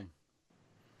 no.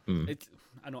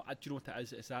 I know. Do you know what it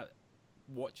is? It's that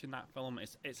watching that film,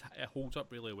 it holds up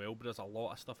really well, but there's a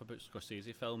lot of stuff about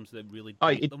Scorsese films that really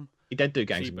date them. He did do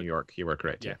Gangs of New York. You were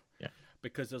correct. Yeah.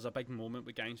 Because there's a big moment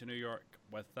with Gangs of New York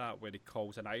with that where he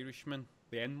calls an Irishman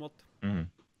the N-word.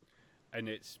 And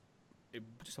it's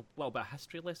just a little bit of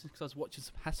history lesson, because I was watching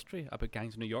some history about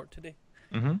Gangs of New York today.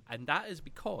 And that is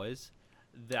because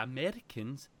the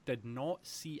Americans did not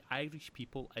see Irish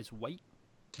people as white.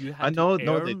 You had to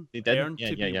earn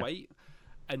to be white.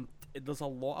 And there's a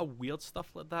lot of weird stuff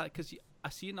like that, because I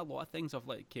seen a lot of things of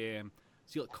like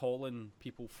calling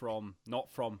people from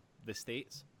not from the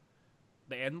States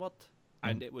the N-word,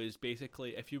 and it was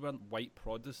basically if you weren't white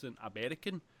Protestant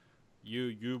American,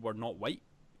 you were not white.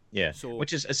 Yeah, so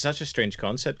which is such a strange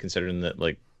concept considering that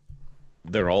like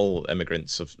they're all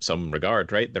immigrants of some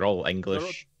regard, right? They're all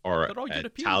English or they're all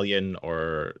European. Italian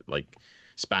or like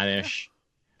Spanish.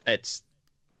 It's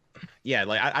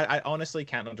like I honestly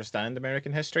can't understand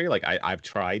American history. Like I've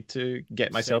tried to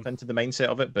get myself into the mindset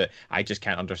of it, but I just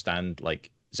can't understand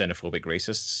like xenophobic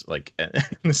racists like in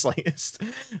the slightest.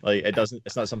 Like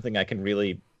it's not something I can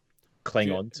really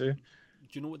cling on to. Do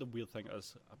you know what the weird thing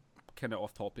is? Kind of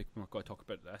off topic, we're going to talk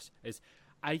about this. Is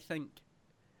I think,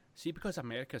 see, because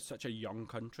America is such a young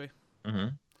country,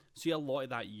 see a lot of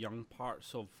that young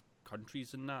parts of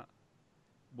countries in that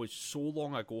was so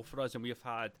long ago for us, and we've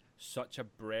had such a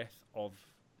breadth of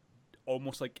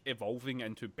almost like evolving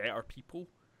into better people.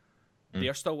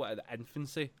 They're still at the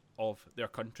infancy of their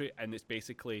country, and it's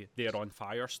basically they're on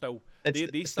fire still.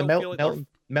 They still feel like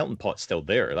melting pot's still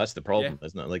there. That's the problem,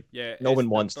 isn't it? Like, no one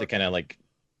wants to kind of like,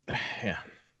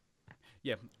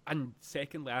 yeah. And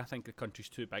secondly, I think the country's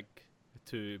too big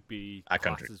to be a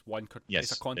country. As one country. Yes,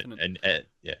 it's a continent. And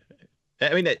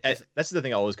I mean, that's the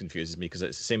thing that always confuses me because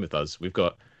it's the same with us. We've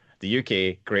got the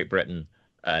UK, Great Britain,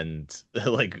 and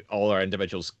like all our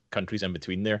individual countries in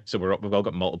between there. So we've all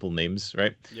got multiple names,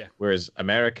 right? Yeah. Whereas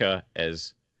America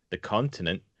is the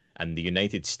continent, and the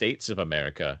United States of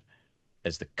America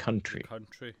is the country.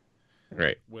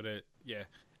 Right.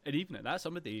 And even at that,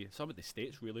 some of the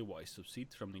states really want to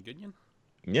secede from the Union.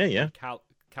 Yeah.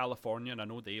 California, and I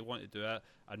know they want to do it.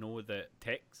 I know that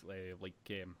Texas,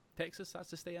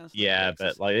 that's the state. Yeah,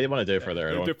 Texas. but like they want to do it for their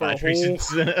own bad reasons.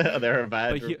 They're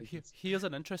bad. But here's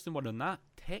an interesting one on that.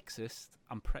 Texas,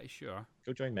 I'm pretty sure.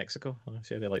 Go join Mexico. I'll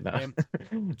see how they like that.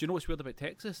 Do you know what's weird about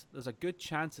Texas? There's a good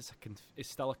chance it's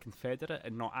still a confederate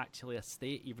and not actually a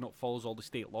state, even though it follows all the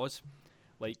state laws.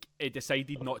 Like, it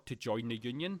decided not to join the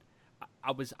Union.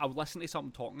 I was listening to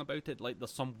something talking about it, like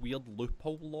there's some weird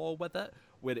loophole law with it,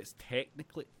 where it's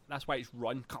technically, that's why it's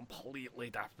run completely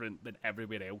different than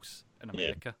everywhere else in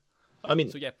America. I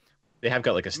mean, so yeah, they have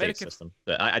got like a state system,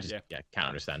 but I just can't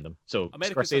understand them. So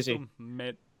Scorsese,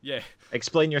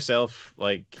 explain yourself.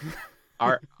 Like,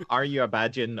 are you a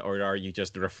Badgian or are you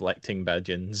just reflecting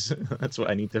Badgians? That's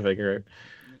what I need to figure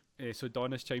out. So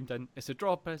Don has chimed in. It's a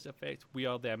drop as effect. We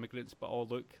are the immigrants, but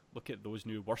look at those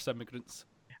new worse immigrants.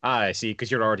 I see,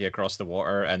 because you're already across the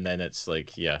water, and then it's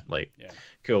like,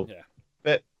 cool. Yeah.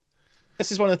 But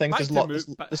this is one of the things.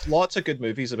 There's lots of good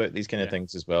movies about these kind of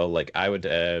things as well. Like I would,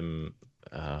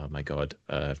 oh my god,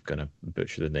 I'm gonna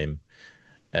butcher the name.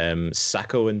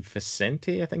 Sacco and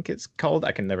Vicente, I think it's called.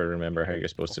 I can never remember how you're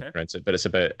supposed to pronounce it, but it's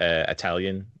about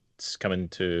Italians coming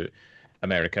to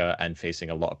America and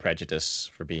facing a lot of prejudice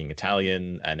for being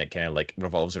Italian, and it kind of like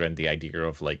revolves around the idea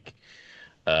of like,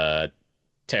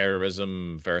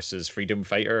 terrorism versus freedom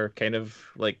fighter kind of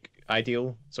like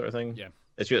ideal sort of thing. Yeah,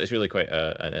 it's really quite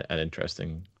an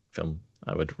interesting film.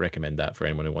 I would recommend that for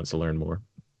anyone who wants to learn more.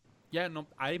 Yeah, no,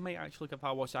 I might actually give that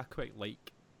a watch. I quite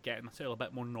like getting myself a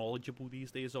bit more knowledgeable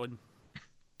these days on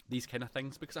these kind of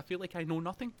things because I feel like I know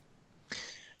nothing.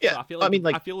 Yeah, so I feel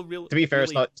like, I feel real. To be fair,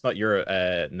 it's not your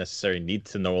necessary need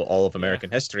to know all of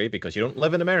American history because you don't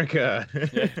live in America.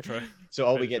 Yeah, true. So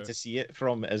all we get to see it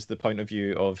from is the point of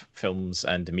view of films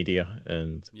and media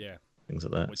and things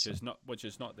like that. Which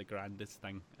is not the grandest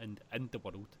thing in the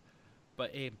world.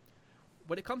 But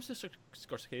when it comes to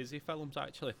Scorsese films,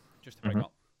 actually, just to bring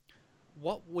up,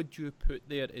 what would you put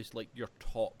there as like your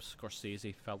top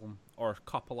Scorsese film or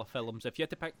couple of films? If you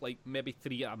had to pick like maybe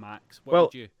 3 at a max, what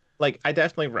would you? Like, I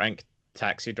definitely rank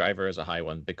Taxi Driver as a high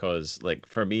one because, like,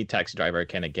 for me, Taxi Driver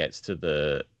kind of gets to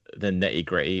the nitty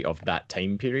gritty of that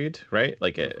time period, right?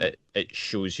 Like, it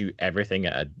shows you everything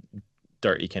at a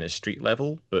dirty kind of street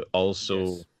level, but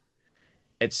also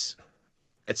it's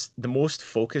the most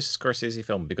focused Scorsese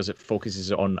film because it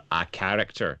focuses on a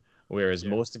character, whereas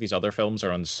most of his other films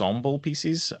are ensemble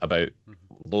pieces about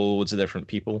loads of different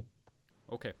people.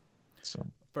 Okay. So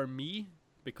for me,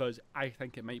 because I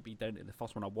think it might be down to the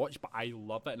first one I watched, but I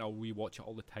love it and I'll rewatch it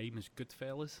all the time, is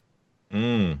Goodfellas.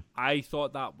 I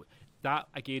thought that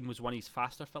again was one of his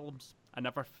faster films.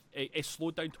 It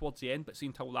slowed down towards the end, but see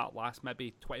until that last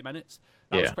maybe 20 minutes,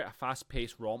 that was quite a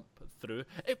fast-paced romp through.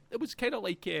 It was kind of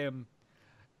like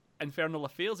Infernal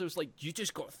Affairs. It was like you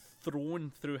just got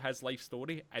thrown through his life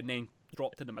story and then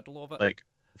dropped in the middle of it. Like,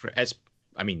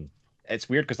 it's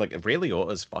weird because like Ray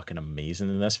Liotta's fucking amazing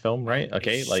in this film, right?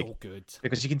 Okay, it's like so good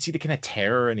because you can see the kind of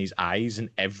terror in his eyes in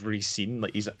every scene.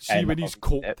 Like when he's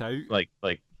coked out. Like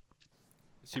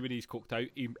see when he's coked out.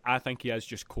 I think he is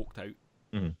just coked out.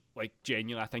 Mm. Like,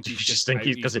 genuinely, I think he's You just think out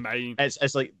he's his because mind.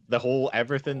 it's like the whole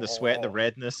everything, the sweat, the Oh,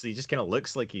 redness. He just kind of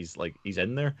looks like he's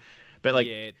in there. But like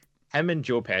yeah. him and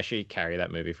Joe Pesci carry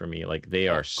that movie for me. Like they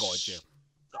are Oh, God, yeah.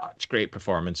 such great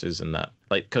performances in that.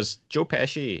 Like because Joe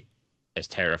Pesci is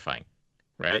terrifying,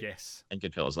 right? Yes. And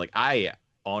Goodfellas. Like I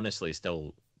honestly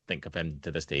still think of him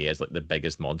to this day as like the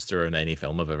biggest monster in any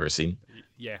film I've ever seen.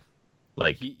 Yeah.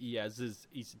 Like He is.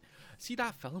 He's see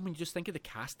that film when you just think of the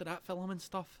cast of that film and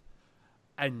stuff,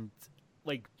 and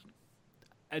like,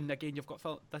 and again you've got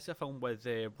this is a film with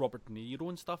Robert De Niro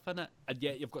and stuff in it, and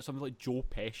yet you've got something like Joe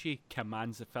Pesci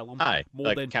commands the film aye, more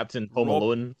like than Captain Home Rob.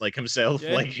 Alone, like himself.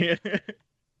 Yeah. Like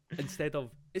Instead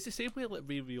of it's the same way like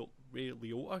Ray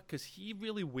Liotta, because he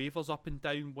really wavers up and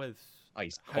down with oh,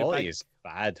 his how quality big. is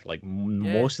bad, like Yeah.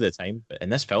 most of the time. But in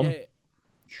this film,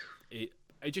 Yeah.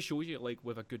 It just shows you like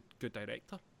with a good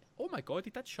director. Oh my God, he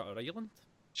did Shutter Island.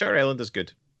 Shutter Island is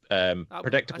good.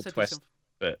 Predictable That's a twist, decent.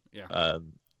 but Yeah.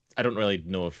 I don't really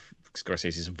know if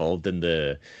Scorsese's involved in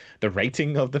the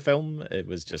writing of the film. It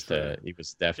was just True. he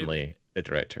was definitely the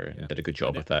director Yeah. and did a good job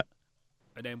And with that.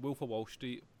 And then Wolf of Wall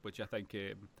Street, which I think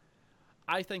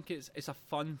it's a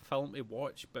fun film to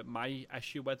watch, but my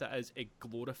issue with it is it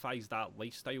glorifies that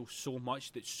lifestyle so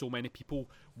much that so many people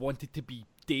wanted to be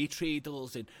day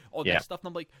traders and all Yeah. that stuff. And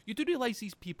I'm like, you do realise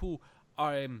these people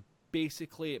are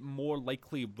basically more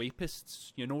likely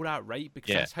rapists, you know that, right? Because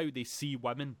Yeah. that's how they see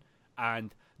women,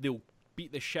 and they'll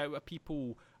beat the shit out of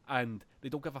people, and they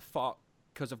don't give a fuck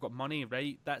because they've got money,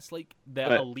 right? That's like the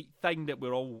But elite thing that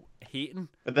we're all hating.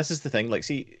 but this is the thing, like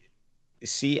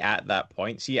see at that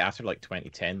point, see after like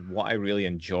 2010, what I really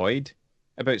enjoyed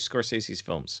about Scorsese's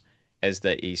films is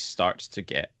that he starts to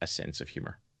get a sense of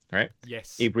humor, right?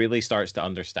 Yes. He really starts to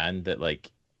understand that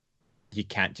like you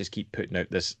can't just keep putting out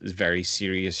this very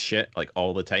serious shit like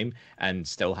all the time and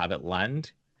still have it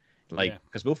land. Like Yeah.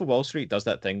 because Wolf of Wall Street does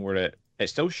that thing where it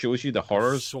still shows you the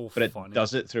horrors, so but it funny.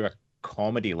 does it through a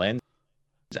comedy lens.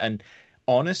 And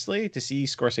honestly, to see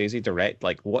Scorsese direct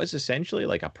like what is essentially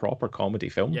like a proper comedy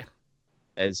film Yeah.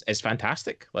 is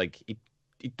fantastic. Like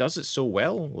he does it so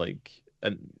well. Like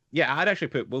and yeah, I'd actually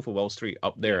put Wolf of Wall Street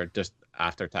up there just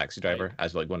after Taxi Driver Right.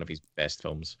 as like one of his best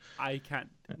films. I can't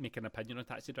make an opinion on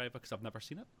Taxi Driver because I've never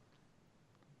seen it.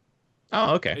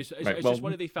 Oh, okay. It's Right, just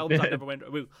one of the films I never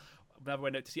went. Well, I've never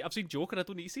went out to see. I've seen Joker. I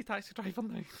don't need to see Taxi Driver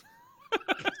now.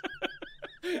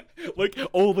 Look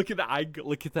at the angle.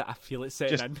 Look at that. I feel it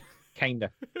setting Just in.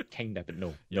 kinda, but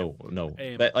no.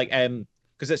 Um, But like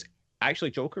because it's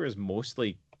actually Joker is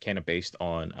mostly kind of based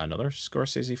on another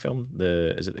Scorsese film.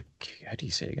 How do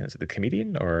you say it again? Is it The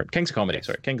Comedian or Kings of Comedy? Yes.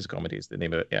 Sorry, Kings of Comedy is the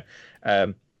name of it. Yeah,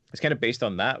 it's kind of based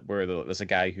on that where there's a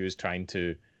guy who's trying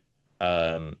to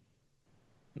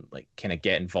like kind of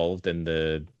get involved in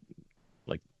the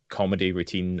like comedy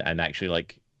routine and actually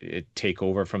like take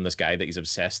over from this guy that he's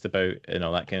obsessed about and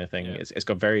all that kind of thing. Yeah. It's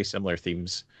got very similar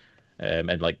themes,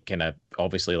 and like kind of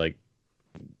obviously like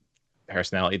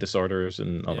personality disorders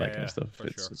and all that kind of stuff.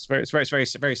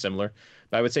 It's very similar.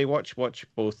 But I would say watch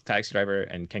both Taxi Driver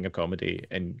and King of Comedy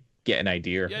and get an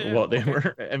idea of what they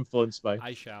were influenced by.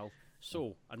 I shall.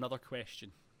 So another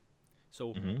question.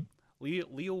 So Mm-hmm.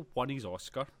 Leo won his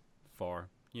Oscar for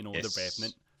Yes. The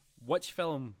Revenant. Which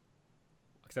film?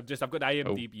 Because I've got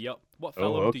IMDb up. What Oh,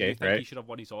 film do okay, you think he right. should have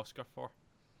won his Oscar for?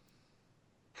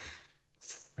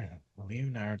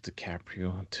 Leonardo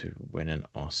DiCaprio to win an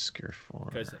Oscar for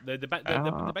Because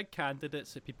the big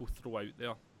candidates that people throw out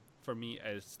there for me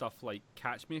is stuff like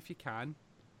Catch Me If You Can,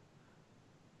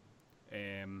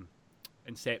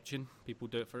 Inception. People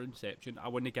do it for Inception. I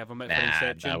wouldn't give him it for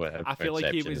Inception. I feel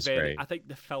like he was very. I think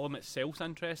the film itself's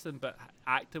interesting, but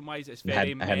acting wise, it's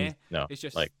very meh. No, it's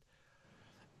just like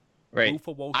right. Wolf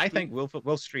of Wall Street. I think Wolf of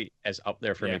Wall Street is up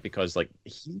there for Yeah. me because like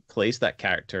he plays that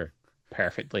character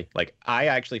perfectly. Like I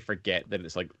actually forget that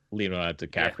it's like Leonardo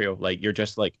DiCaprio. Like you're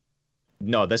just like,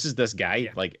 no, this is this guy.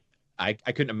 Yeah. Like I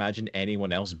couldn't imagine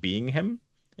anyone else being him.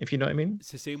 If you know what I mean.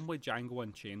 It's the same with Django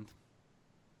Unchained.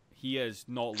 He is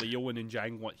not Leo, and in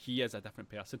Django, he is a different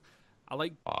person. I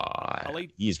like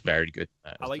He's very good.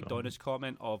 I like Donna's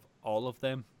comment of all of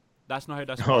them. That's not how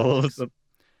this All of works.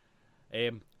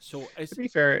 them. So it's To be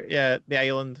fair, yeah, The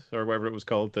Island or whatever it was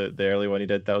called, the early one he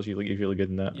did, that was really good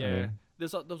in that. yeah.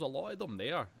 There's a lot of them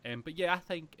there. But yeah, I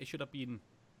think it should have been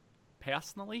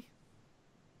personally.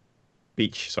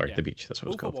 Beach, sorry, Yeah. The Beach. That's what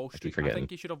Wolf it of was Wall called. I Street. keep forgetting. I think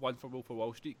he should have won for Wolf of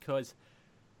Wall Street because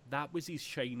that was his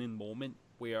shining moment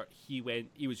where he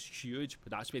was huge,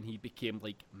 but that's when he became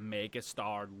like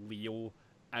megastar Leo.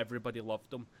 Everybody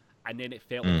loved him, and then it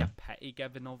felt like a pity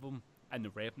giving of him in The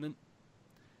Revenant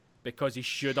because he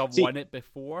should have won it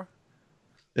before.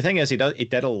 The thing is, he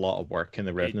did a lot of work in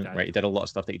The He Revenant, did. right? He did a lot of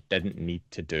stuff that he didn't need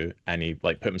to do, and he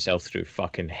like put himself through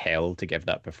fucking hell to give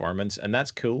that performance, and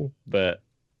that's cool. But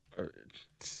uh,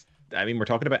 I mean, we're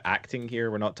talking about acting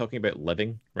here. We're not talking about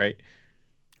living, right?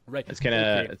 Right. It's kind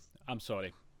Okay. of I'm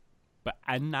sorry. But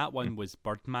in that one was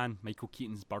Birdman. Michael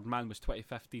Keaton's Birdman was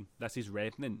 2015. This is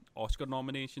Revenant. Oscar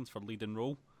nominations for leading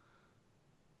role.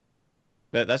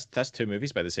 that's two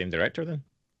movies by the same director then,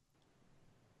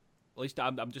 At least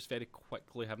I'm just very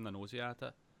quickly having a nosy at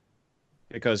it.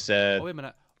 because Oh, wait a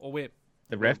minute. Oh, wait.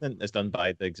 The Wait, Revenant is done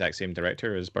by the exact same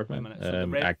director as wait a Bergman. minute. So the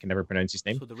Rev. I can never pronounce his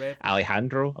name. So the Rev.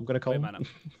 Alejandro, I'm going to call Wait a him. minute.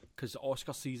 Because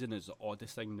Oscar season is the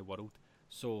oddest thing in the world.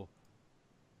 So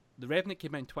the Revenant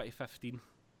came out in 2015.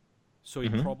 So he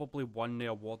probably won the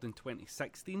award in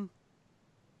 2016.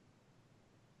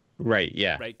 Right,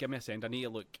 yeah. Right, give me a second. I need to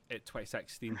look at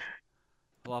 2016.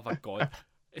 Love of God.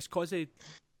 It's because he...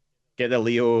 Get the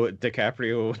Leo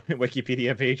DiCaprio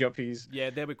Wikipedia page up, please.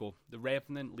 Yeah, there we go. The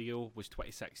Revenant Leo was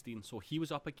 2016. So he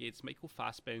was up against Michael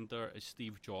Fassbender as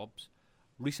Steve Jobs.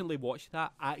 Recently watched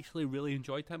that. I actually really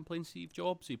enjoyed him playing Steve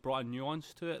Jobs. He brought a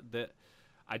nuance to it that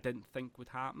I didn't think would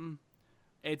happen.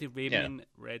 Eddie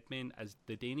Redmayne as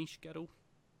the Danish girl.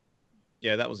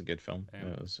 Yeah, that was a good film.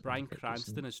 Bryan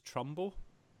Cranston as Trumbo.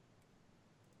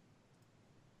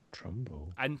 Trumbo?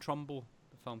 In Trumbo.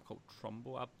 The film called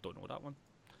Trumbo. I don't know that one.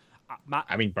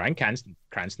 I mean, Bryan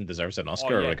Cranston deserves an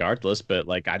Oscar regardless, but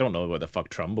like, I don't know what the fuck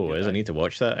Trumbo is. I need to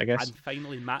watch that, I guess. And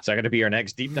finally, Matt... Is that going to be our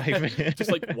next deep dive?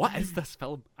 Just like, what is this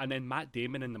film? And then Matt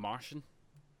Damon in The Martian.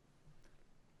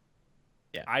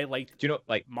 Yeah, I liked... Do you know,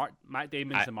 like... Matt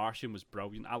Damon's The Martian was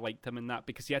brilliant. I liked him in that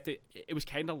because he had to... It was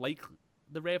kind of like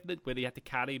The Revenant, where he had to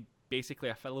carry basically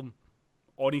a film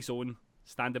on his own,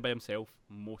 standing by himself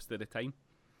most of the time.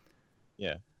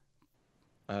 Yeah.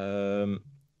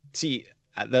 See...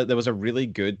 There was a really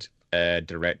good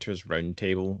directors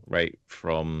roundtable, right?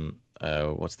 From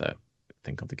what's that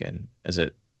thing called again? Is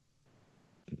it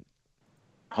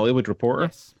Hollywood Reporter?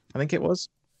 Yes. I think it was.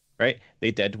 Right?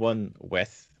 They did one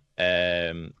with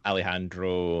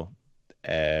Alejandro,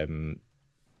 guy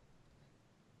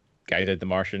who did The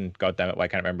Martian. God damn it, why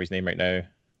can't I remember his name right now?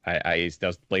 He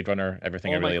does Blade Runner,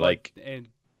 everything I really like. And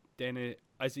then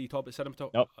is he talk about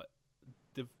cinematography? Nope.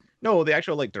 No, the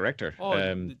actual like director. Oh,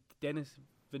 Dennis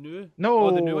Villeneuve?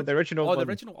 No, the new one? the original one. one.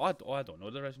 The original? I don't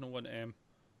know the original one.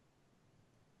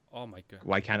 Oh my god.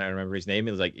 Why can't I remember his name?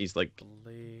 He's like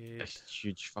Blade... a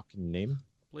huge fucking name.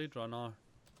 Blade Runner.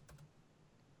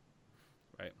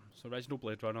 Right, so original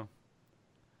Blade Runner.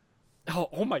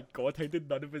 Oh my god, how did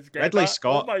none of us get Ridley that?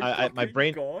 Scott. Oh my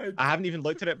brain. God. I haven't even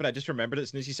looked at it, but I just remembered it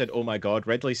as soon as you said, "Oh my god,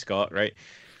 Ridley Scott." Right.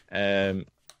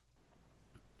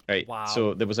 Right. Wow.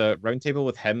 So there was a roundtable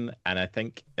with him, and I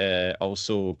think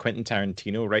also Quentin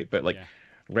Tarantino. Right, but like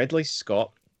Ridley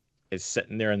Scott is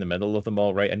sitting there in the middle of them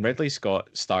all, right? And Ridley Scott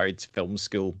started film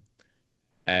school,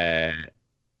 at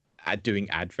doing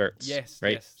adverts. Yes.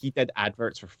 Right. Yes. He did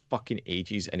adverts for fucking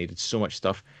ages, and he did so much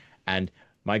stuff, and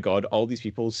my God, all these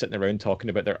people sitting around talking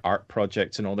about their art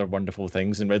projects and all their wonderful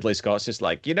things. And Ridley Scott's just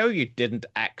like, you didn't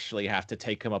actually have to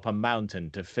take him up a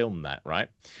mountain to film that, right?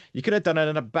 You could have done it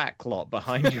in a backlot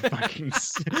behind your fucking...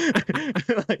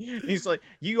 He's like,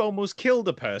 you almost killed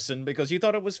a person because you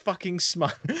thought it was fucking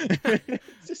smart.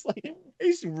 It's just like,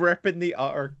 he's ripping the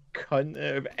utter cunt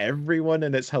out of everyone,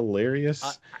 and it's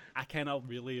hilarious. I kind of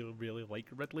really, really like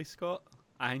Ridley Scott.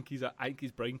 I think he's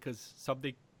brilliant because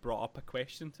somebody brought up a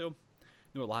question to him.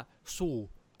 They were like, so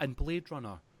in Blade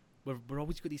Runner, we're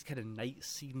always got these kind of night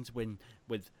scenes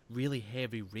with really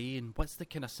heavy rain. What's the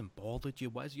kind of symbology?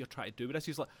 What is it you're trying to do with this?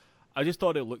 He's like, I just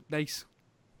thought it looked nice.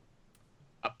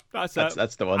 That's it.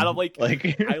 That's the one. And I'm like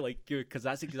I like you because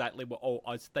that's exactly what all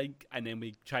us think. And then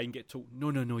we try and get told, no,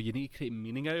 you need to create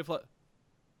meaning out of it.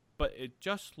 But it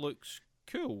just looks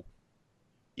cool.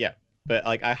 Yeah. But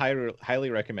like, I highly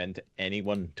recommend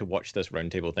anyone to watch this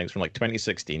roundtable thing. It's from like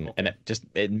 2016, and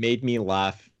it made me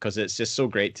laugh because it's just so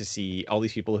great to see all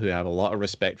these people who have a lot of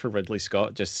respect for Ridley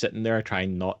Scott just sitting there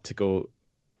trying not to go,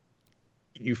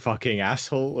 "You fucking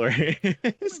asshole," or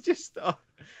it's just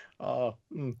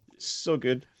so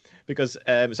good because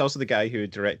it's also the guy who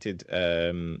directed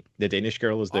The Danish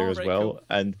Girl is there as well,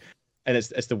 cool. And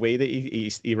it's the way that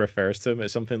he refers to him.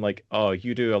 It's something like, "Oh,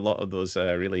 you do a lot of those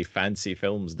really fancy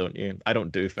films, don't you?" I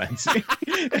don't do fancy,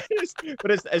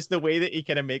 but it's the way that he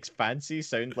kind of makes fancy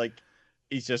sound like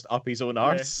he's just up his own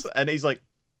arse, and he's like,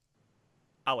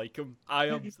 "I like him. I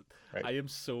am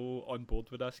so on board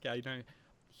with this guy now."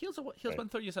 Here's one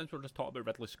thing since we're just talking about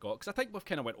Ridley Scott, because I think we've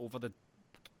kind of went over the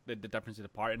difference of The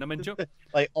Departed, and I'm enjoying.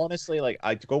 Like honestly, like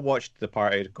I'd go watch The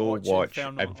Departed, watch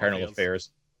Infernal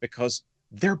Affairs because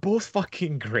they're both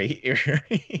fucking great.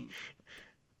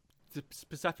 The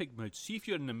specific mood. See if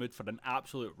you're in the mood for an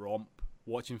absolute romp,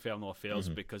 watch Infernal Affairs,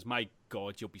 because my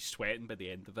god, you'll be sweating by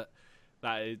the end of it.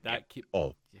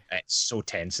 Oh, it's so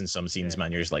tense in some scenes,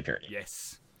 man. You're just like,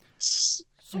 yes.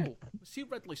 So, see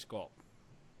Ridley Scott.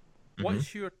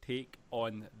 What's your take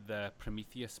on the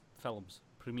Prometheus films?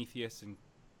 Prometheus and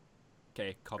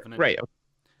Covenant. Right.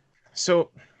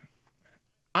 So,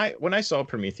 when I saw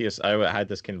Prometheus, I had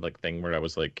this kind of like thing where I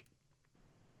was like,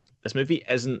 this movie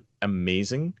isn't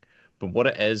amazing, but what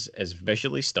it is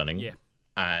visually stunning. Yeah.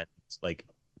 And like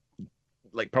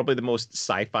probably the most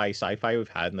sci-fi we've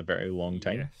had in a very long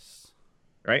time. Yes.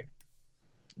 Right?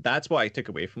 That's what I took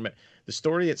away from it. The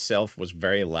story itself was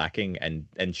very lacking and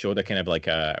showed a kind of like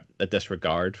a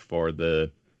disregard for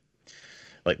the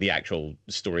actual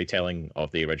storytelling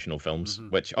of the original films,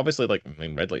 which obviously, like, I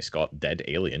mean, Ridley Scott did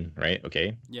Alien, right?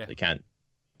 Okay. Yeah. They can't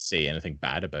say anything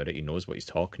bad about it. He knows what he's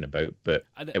talking about, but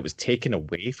it was taken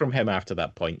away from him after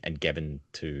that point and given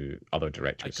to other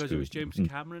directors. Because it was James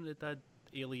Cameron that did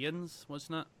Aliens,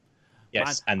 wasn't it?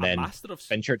 Yes, and then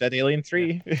Fincher did Alien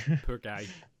 3. Yeah, poor guy.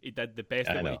 He did the best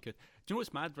of what he could. Do you know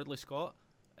what's mad? Ridley Scott?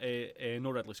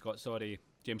 No, Ridley Scott, sorry.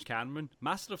 James Cameron.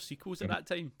 Master of sequels at that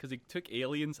time, because he took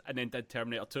Aliens and then did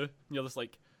Terminator 2. And you're just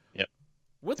like, yep.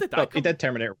 What did that He did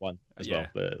Terminator 1 as well.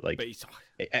 But he's...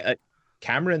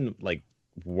 Cameron, like,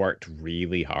 worked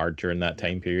really hard during that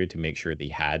time period to make sure that he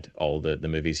had all the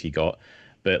movies he got.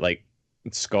 But, like,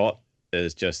 Scott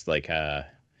is just like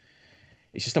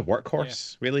he's just a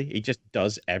workhorse, really. He just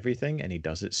does everything, and he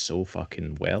does it so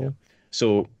fucking well. Yeah.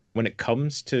 So when it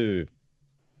comes to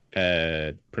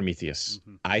Prometheus,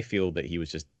 I feel that he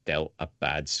was just dealt a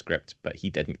bad script, but he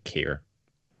didn't care,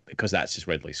 because that's just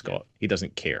Ridley Scott. He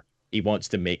doesn't care. He wants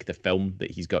to make the film that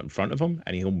he's got in front of him,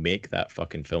 and he'll make that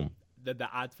fucking film. The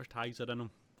advertiser in him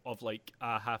of, like,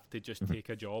 I have to just take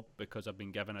a job because I've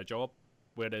been given a job.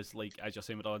 Whereas, like, as you're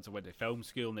saying, with others, I went to film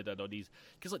school and they did all these.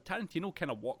 Because, like, Tarantino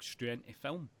kind of walked straight into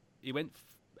film. He went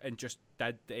and just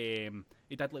did.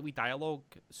 He did like wee dialogue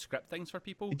script things for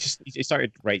people. He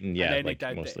started writing,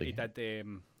 mostly. He did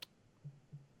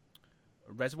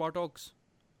Reservoir Dogs.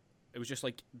 It was just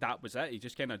like that was it. He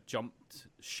just kind of jumped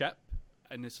ship,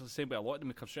 and it's the same way a lot of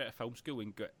them come straight out of film school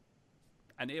and got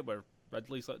into it. Where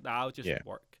Ridley's like, nah, I'll just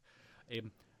work.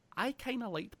 I kind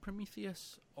of liked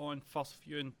Prometheus on first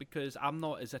viewing because I'm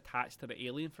not as attached to the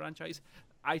Alien franchise.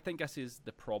 I think this is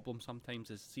the problem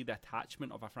sometimes, is see the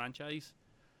attachment of a franchise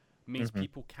means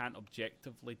people can't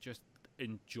objectively just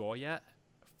enjoy it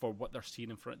for what they're seeing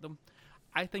in front of them.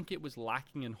 I think it was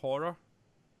lacking in horror.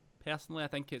 Personally, I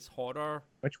think it's horror.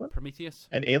 Which one? Prometheus.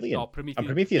 And Alien. Oh, Prometheus.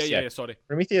 Prometheus, yeah, sorry.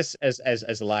 Prometheus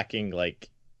is lacking, like,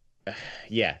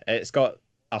 it's got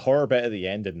a horror bit at the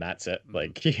end, and that's it.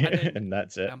 Like, and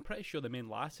that's it. I'm pretty sure the main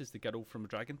lass is the girl from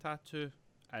Dragon Tattoo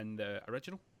and the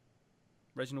original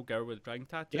girl with Dragon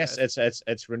Tattoo. Yes,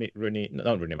 it's Rooney,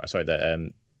 not Rooney. Sorry,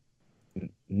 the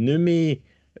Numi.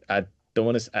 I don't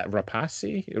want to Rapace.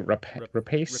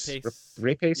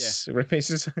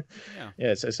 Rapace. Yeah,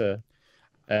 it's a.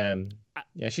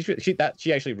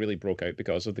 She actually really broke out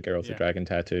because of the Girl with the Dragon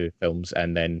Tattoo films,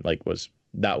 and then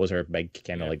that was her big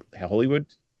kind of like Hollywood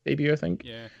debut, I think.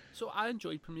 Yeah. So I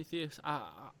enjoyed Prometheus.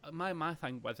 My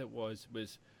thing with it was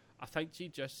I think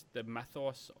the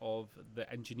mythos of the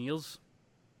engineers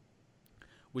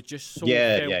was just so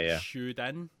shooed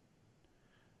in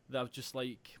that I was just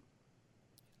like,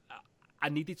 I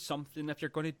needed something if you're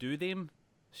going to do them.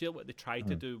 See what they tried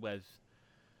to do with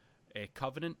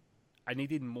Covenant. I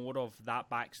needed more of that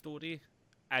backstory,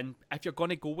 and if you're going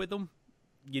to go with them,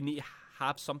 you need to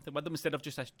have something with them instead of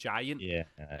just this giant. Yeah,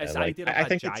 it's the idea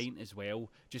of a giant as well,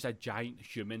 just a giant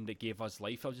human that gave us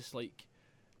life. I was just like,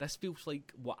 this feels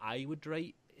like what I would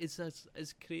write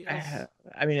as creators.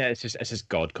 I mean, it's just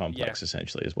God complex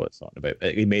essentially is what it's talking about.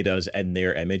 He made us in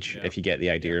their image. If you get the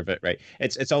idea of it, right?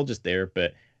 It's all just there,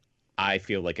 but I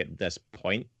feel like at this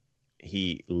point,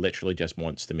 he literally just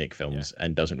wants to make films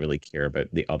and doesn't really care about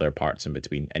the other parts in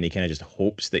between, and he kind of just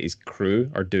hopes that his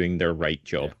crew are doing their right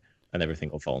job. And everything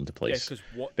will fall into place.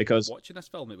 Because watching this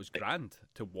film, it was grand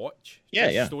to watch.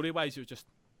 Story-wise, it was just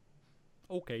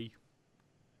okay.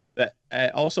 But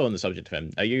also on the subject of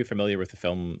him, are you familiar with the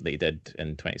film that he did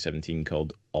in 2017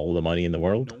 called All the Money in the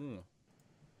World? No.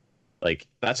 Like,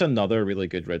 that's another really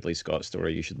good Ridley Scott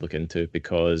story you should look into,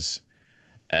 because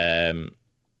the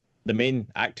main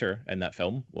actor in that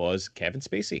film was Kevin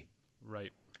Spacey.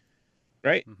 Right.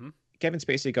 Mm-hmm. Kevin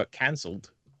Spacey got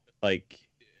cancelled,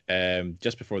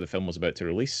 just before the film was about to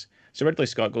release. So Ridley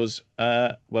Scott goes,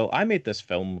 well, I made this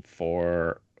film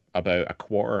for about a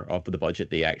quarter of the budget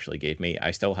they actually gave me.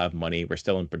 I still have money. We're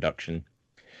still in production.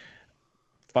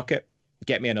 fuck it,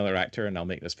 get me another actor and I'll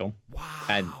make this film.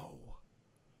 And Wow.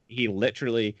 he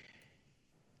literally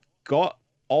got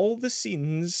all the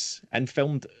scenes and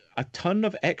filmed a ton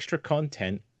of extra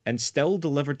content and still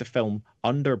delivered the film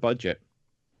under budget.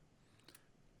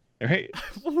 Right?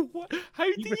 How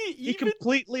do you even... He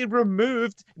completely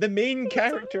removed the main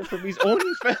character from his own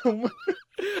film.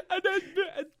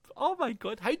 and oh my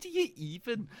god, how do you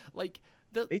even like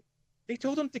They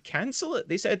told him to cancel it.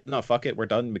 They said, "No, fuck it, we're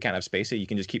done. We can't have Spacey. You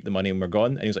can just keep the money and we're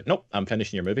gone." And he was like, "Nope, I'm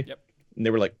finishing your movie." Yep. And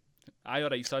they were like, "Aye,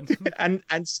 alright, son."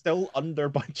 and still under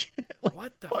budget. Like,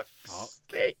 what the fuck?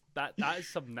 Sake? That is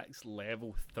some next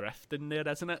level thrift in there,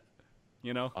 isn't it?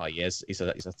 You know? Oh yes, he's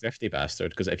a thrifty bastard.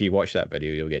 Because if you watch that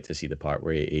video, you'll get to see the part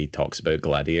where he talks about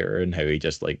Gladiator and how he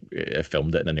just like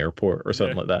filmed it in an airport or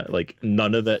something like that. Like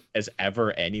none of it is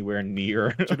ever anywhere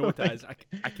near. Do you know what that is?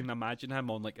 I can imagine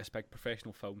him on like a big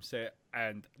professional film set,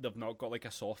 and they've not got like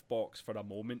a soft box for a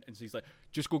moment, and so he's like,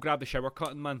 "Just go grab the shower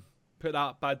curtain, man. Put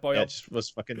that bad boy up.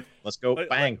 Let's go,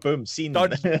 bang, boom, scene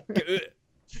done.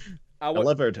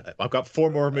 Delivered. I've got 4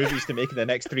 more movies to make in the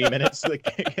next 3 minutes. Like,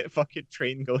 get fucking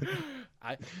train going.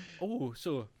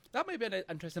 So that might be an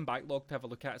interesting backlog to have a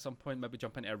look at some point. Maybe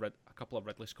jump into a couple of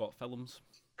Ridley Scott films.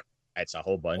 It's a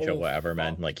whole bunch of whatever,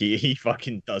 man. Like he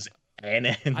fucking does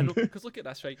anything. I know, because look at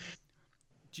this, right?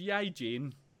 G.I.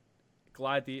 Jane,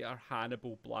 Gladiator,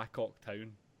 Hannibal, Black Hawk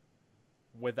Down,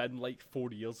 within like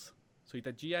 4 years. So he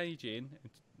did G.I. Jane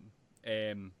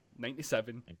in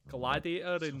 97,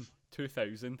 Gladiator in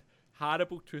 2000,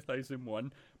 Hannibal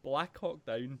 2001, Black Hawk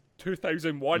Down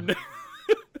 2001.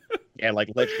 Yeah, like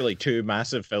literally 2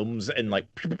 massive films in like.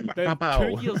 Then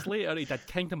 2 years later, he did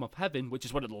Kingdom of Heaven, which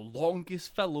is one of the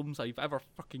longest films I've ever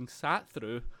fucking sat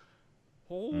through.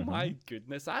 Oh my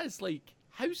goodness, that is like,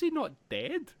 how's he not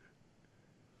dead?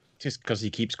 Just because he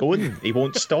keeps going, he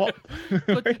won't stop.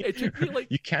 It took me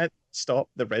like, you can't stop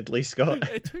the Ridley Scott.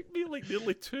 It took me like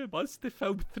nearly 2 months to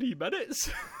film 3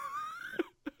 minutes.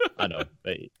 I know,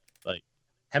 but like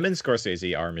him and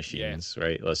Scorsese are machines,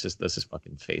 right? Let's just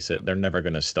fucking face it. They're never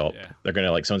gonna stop. Yeah. They're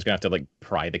gonna like someone's gonna have to like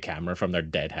pry the camera from their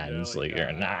dead hands.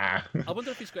 Nah. I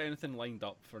wonder if he's got anything lined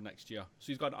up for next year. So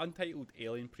he's got an untitled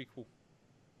Alien prequel.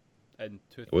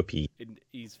 Whoopee.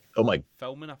 He's filming.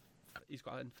 He's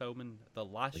got it in filming The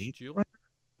Last Duel.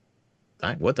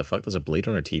 What the fuck? There's a Blade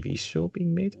Runner TV show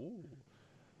being made? Ooh.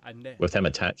 And with him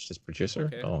attached as producer?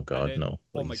 Okay. Oh god, no.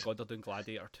 Please. Oh my god, they're doing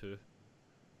Gladiator 2.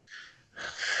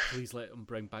 Please let him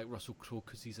bring back Russell Crowe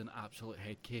because he's an absolute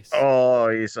head case. Oh,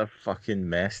 he's a fucking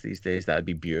mess these days. That'd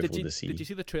be beautiful to see. Did you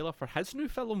see the trailer for his new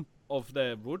film of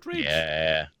the road rage?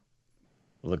 Yeah.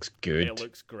 Looks good. It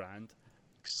looks grand.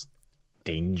 Looks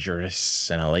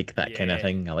dangerous, and I like that kind of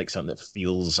thing. I like something that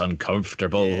feels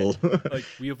uncomfortable. Yeah. Like,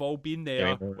 we have all been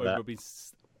there when we've been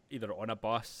either on a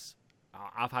bus.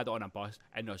 I've had it on a bus,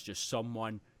 and there's just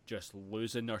someone just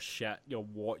losing their shit. You're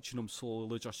watching them slowly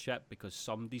lose their shit because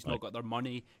somebody's not got their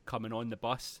money coming on the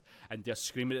bus, and they're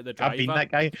screaming at the driver. I've been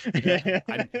that guy.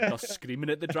 And they're screaming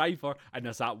at the driver, and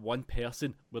there's that one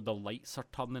person where the lights are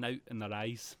turning out in their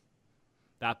eyes.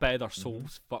 That bit of their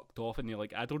soul's fucked off, and you're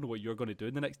like, I don't know what you're going to do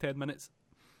in the next 10 minutes.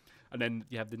 And then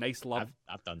you have the nice love.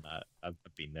 I've done that. I've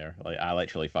been there. Like, I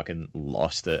literally fucking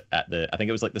lost it at I think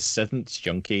it was like the 7th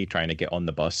junkie trying to get on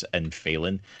the bus and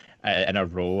failing in a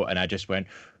row, and I just went,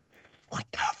 what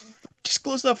the just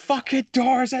close the fucking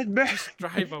doors and just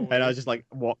drive away. And I was just like,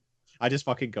 what? I just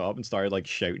fucking got up and started like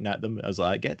shouting at them. I was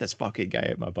like, get this fucking guy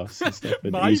out my bus and stuff.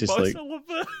 And my bus, like, I love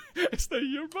it. It's not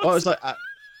your bus. Well, I was like, I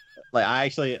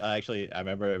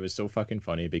remember it was so fucking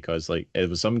funny because like it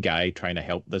was some guy trying to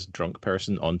help this drunk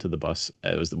person onto the bus.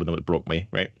 It was the one that broke me,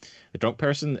 right? The drunk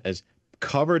person is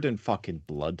covered in fucking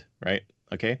blood, right?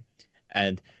 Okay,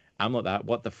 and I'm like that.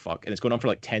 What the fuck? And it's going on for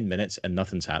like 10 minutes and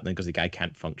nothing's happening because the guy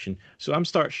can't function. So I'm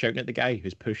start shouting at the guy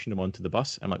who's pushing him onto the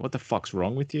bus. I'm like, what the fuck's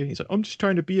wrong with you? He's like, I'm just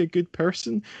trying to be a good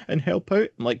person and help out.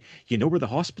 I'm like, you know where the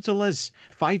hospital is?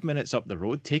 5 minutes up the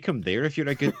road. Take him there if you're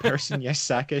a good person, you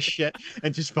sack of shit.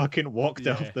 And just fucking walked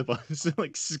off the bus,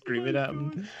 like screaming at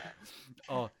him.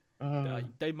 Oh,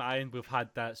 down my end, we've had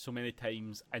that so many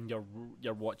times, and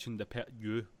you're watching the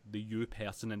you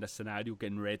person in the scenario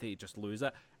getting ready to just lose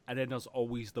it. And then there's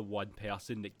always the one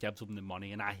person that gives them the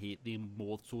money, and I hate them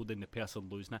more so than the person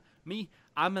losing it. Me,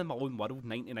 I'm in my own world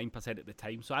 99% of the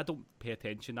time, so I don't pay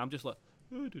attention. I'm just like,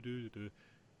 and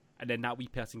then that wee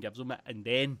person gives them it, and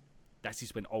then this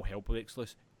is when all hell breaks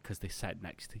loose because they sit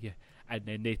next to you, and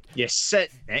then they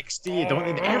sit next to you,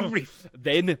 don't they?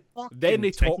 Then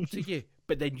they talk to you,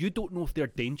 but then you don't know if they're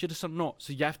dangerous or not,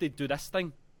 so you have to do this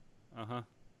thing.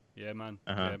 Yeah, man.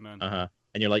 Yeah, man.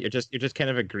 And you're like, you're just kind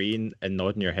of agreeing and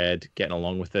nodding your head, getting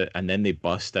along with it, and then they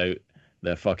bust out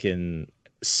the fucking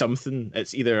something.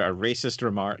 It's either a racist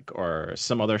remark or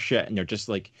some other shit, and you're just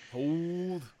like,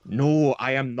 Hold. no,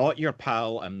 I am not your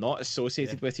pal. I'm not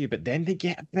associated with you. But then they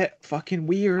get a bit fucking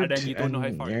weird, and then you don't know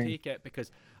how far to take it,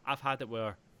 because I've had it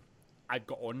where I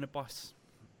got on the bus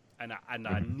and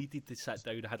I needed to sit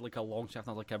down. I had like a long shift, and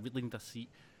I was like, I really need a seat,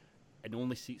 and the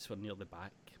only seats were near the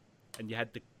back, and you had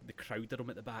the crowd room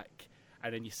at the back,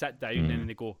 and then you sit down and then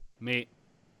they go, mate,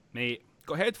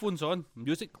 got headphones on,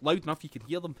 music loud enough you can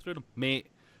hear them through them, mate.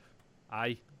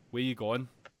 Aye, where you going?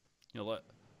 You're like,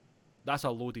 that's a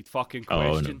loaded fucking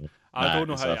question. Oh, no. I don't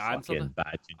know how to answer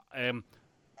it.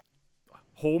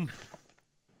 Home.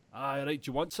 Aye, right, do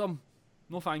you want some?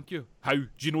 No, thank you. How? Do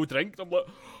you know drink? I'm like,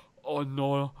 oh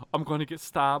no, I'm going to get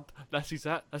stabbed. This is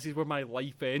it. This is where my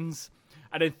life ends.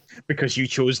 And then, because you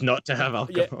chose not to have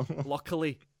alcohol. Yeah,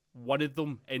 luckily, one of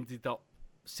them ended up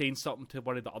saying something to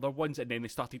one of the other ones, and then they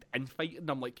started infighting.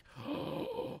 I'm like,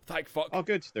 oh, thank fuck. Oh,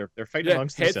 good. They're fighting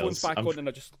amongst headphones themselves. Back on, and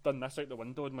I just done this out the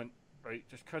window and went, right,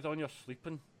 just carry on, you're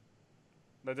sleeping.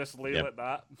 They just lay like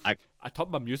that. I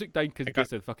turned my music down because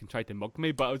they fucking tried to mug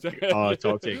me, but I was like, oh,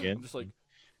 talk to you again. I'm just like,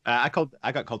 I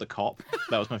got called a cop.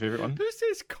 That was my favorite one. Who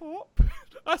says cop?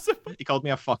 He called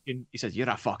me a fucking. He said, "You're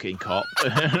a fucking cop."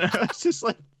 It's just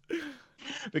like,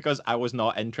 because I was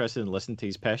not interested in listening to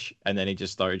his pish, and then he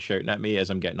just started shouting at me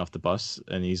as I'm getting off the bus,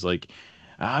 and he's like,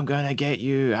 "I'm gonna get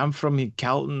you. I'm from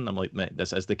Calton." I'm like, "Mate,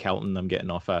 this is the Calton I'm getting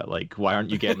off at. Like, why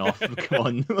aren't you getting off? Come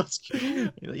on,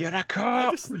 you're a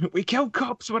cop. We kill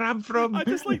cops where I'm from." I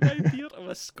just like the idea of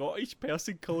a Scottish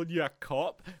person calling you a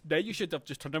cop. Now you should have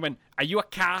just turned around and went, "Are you a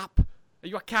cop? Are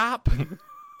you a cop?"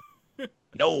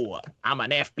 No, I'm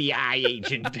an FBI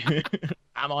agent.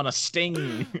 I'm on a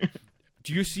sting.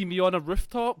 Do you see me on a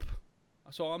rooftop?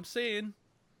 That's all I'm saying.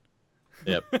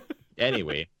 Yep.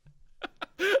 Anyway.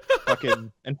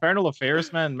 Fucking Infernal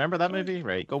Affairs, man. Remember that movie?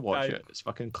 Right, go watch it. It's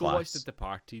fucking class. Go watch The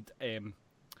Departed. And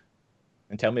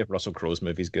tell me if Russell Crowe's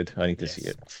movie's good. I need to see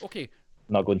it. Okay.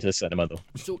 I'm not going to the cinema, though.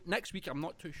 So next week, I'm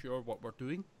not too sure what we're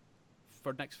doing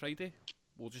for next Friday.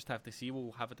 We'll just have to see.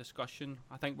 We'll have a discussion.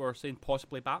 I think we're saying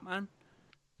possibly Batman.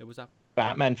 There was a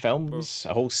Batman films,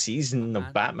 a whole season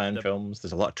of Batman films.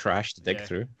 There's a lot of trash to dig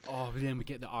through. Oh, but then we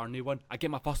get the Arnie one. I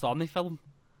get my first Arnie film.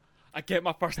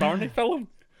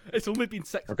 It's only been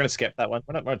 6. We're going to skip that one.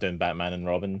 We're not doing Batman and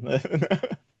Robin.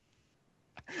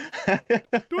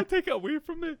 Don't take it away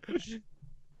from me.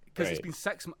 Because it's been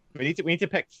 6 months. We need to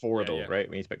pick 4 though, right?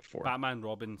 We need to pick 4. Batman,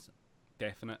 Robin's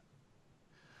definite.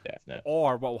 Definite.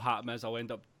 Or what will happen is I'll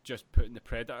end up just putting the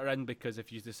Predator in, because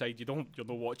if you decide you're not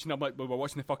watching, I'm like, well, we're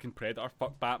watching the fucking Predator.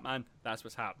 Fuck Batman. That's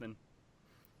what's happening.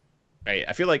 Right.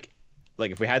 I feel like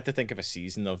if we had to think of a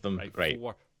season of them, right?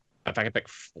 4. If I could pick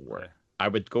 4, I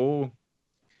would go.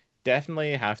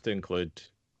 Definitely have to include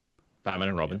Batman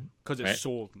and Robin, because it's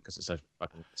because it's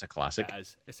a classic. It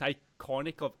is. It's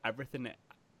iconic of everything that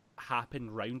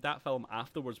happened round that film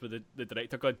afterwards, with the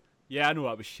director going, "Yeah, I know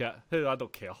that was shit. I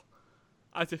don't care."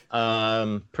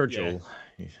 Poor Joel,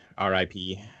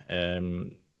 R.I.P.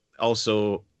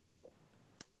 Also,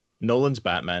 Nolan's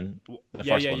Batman. The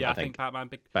first one, I think Batman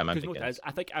Begins.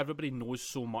 I think everybody knows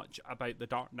so much about The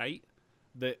Dark Knight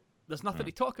that there's nothing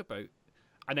to talk about.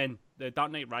 And then The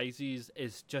Dark Knight Rises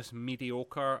is just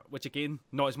mediocre, which again,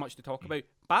 not as much to talk about.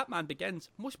 Batman Begins,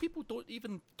 most people don't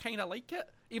even kind of like it,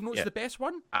 even though it's the best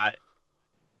one.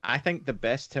 I think the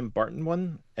best Tim Burton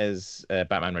one is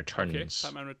Batman Returns. Okay,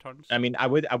 Batman Returns. I mean, I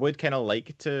would kind of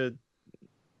like to.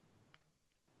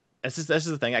 This is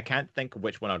the thing. I can't think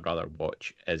which one I'd rather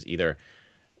watch as either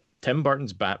Tim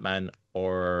Burton's Batman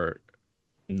or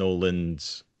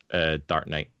Nolan's Dark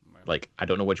Knight. Right. Like, I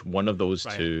don't know which one of those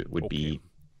two would be.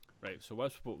 Right. So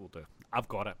what we'll do? I've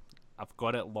got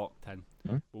it locked in.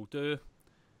 Hmm? We'll do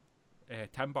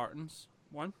Tim Burton's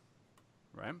one,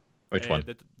 right? Which one?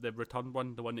 The Return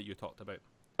one, the one that you talked about.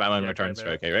 Batman Returns.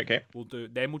 Okay.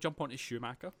 Then we'll jump onto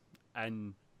Schumacher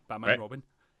and Batman and Robin.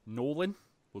 Nolan,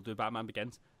 we'll do Batman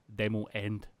Begins. Then we'll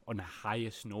end on the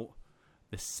highest note,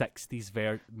 the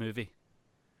 60s movie.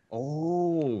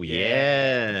 Oh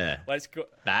yeah. Let's go.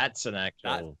 That's an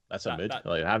actual. That's a mood.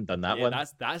 I haven't done that one.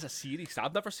 That's a series.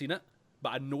 I've never seen it, but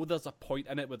I know there's a point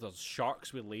in it where there's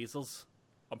sharks with lasers.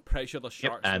 I'm pretty sure there's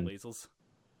sharks with lasers.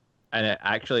 And it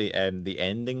actually, the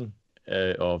ending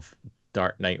of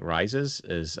Dark Knight Rises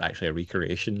is actually a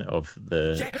recreation of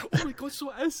the. Yeah. Oh my god!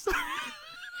 So it is.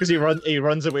 Because he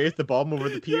runs away with the bomb over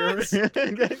the pier. Yes.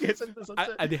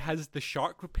 And he has the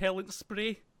shark repellent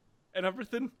spray and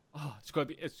everything. Oh, it's going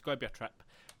to be a trip.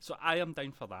 So I am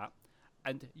down for that.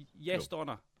 And yes,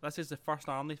 Donna, this is the first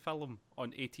Arnie film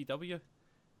on ATW.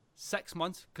 6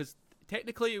 months, because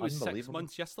technically it was 6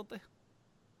 months yesterday.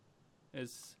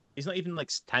 He's not even like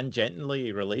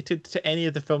tangentially related to any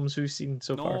of the films we've seen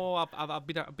so far. No, I've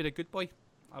been a good boy.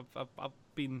 I've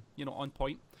been, you know, on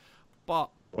point. But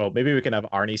well, maybe we can have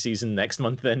Arnie season next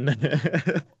month then.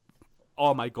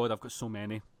 oh my god, I've got so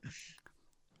many.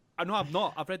 I know I've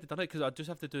not. I've already done it because I just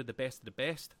have to do the best of the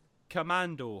best.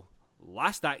 Commando,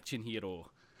 Last Action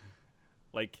Hero.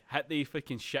 Like, hit the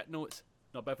freaking shit notes.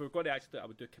 No, but if we were going to actually do it, I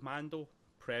would do Commando,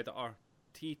 Predator,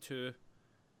 T2,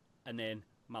 and then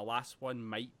my last one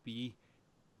might be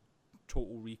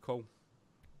Total Recall.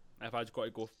 If I just got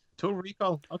to go. Total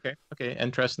Recall. Okay,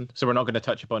 interesting. So we're not going to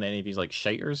touch upon any of these like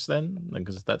shiters then,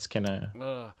 because that's kind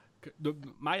of.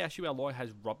 My issue with a lot of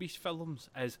his rubbish films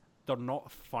is they're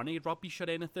not funny rubbish or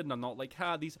anything. They're not like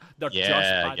these. They're just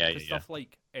bad stuff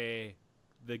like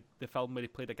the film where he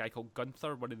played a guy called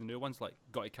Gunther, one of the new ones, like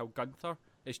Got to Kill Gunther.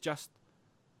 It's just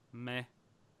meh.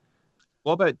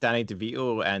 What about Danny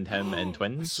DeVito and him in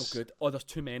Twins? So good. Oh, there's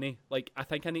too many. Like, I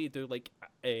think I need to do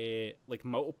like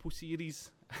multiple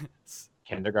series.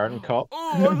 Kindergarten Cop.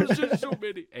 Oh, there's just so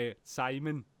many.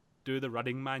 Simon, do the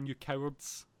Running Man, you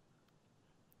cowards.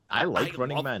 I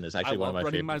Running Man. It's actually one of my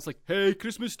Running favorites. Man's like, hey,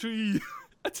 Christmas tree.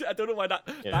 I don't know why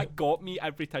that got me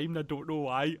every time. And I don't know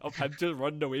why. Of him just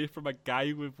running away from a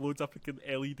guy with loads of freaking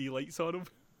LED lights on him.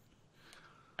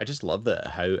 I just love that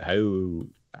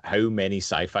how many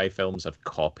sci-fi films have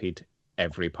copied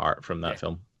every part from that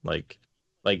film. Like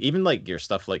even like your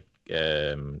stuff like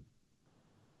what's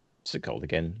it called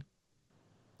again?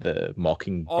 The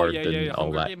Mockingbird and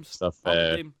all that Games. Stuff.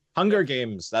 Hunger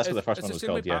Games. That's what the first one was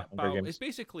called. Yeah, Hunger Games. It's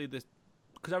basically this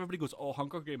because everybody goes, "Oh,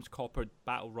 Hunger Games copied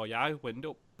Battle Royale."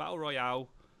 Window Battle Royale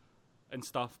and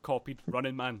stuff copied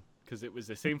Running Man because it was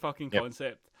the same fucking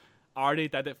concept. Arnie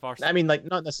did it first. I mean, like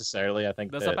not necessarily. I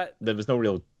think there was no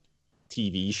real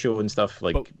TV show and stuff.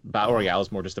 Like Battle Royale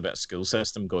is more just about a school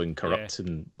system going corrupt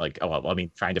and like,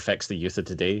 trying to fix the youth of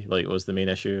today. Like, was the main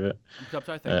issue of it.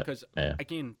 I think because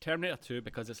again, Terminator 2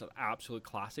 because it's an absolute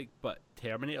classic, but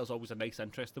Terminator is always a nice,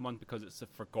 interesting one because it's a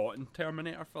forgotten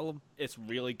Terminator film. It's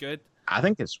really good. I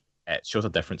think it shows a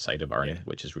different side of Arnie,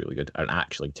 which is really good and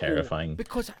actually terrifying.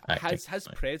 Because his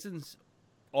presence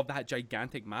of that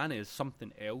gigantic man is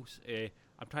something else.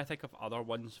 I'm trying to think of other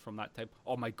ones from that time.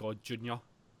 Oh my god, Junior.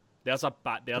 There's a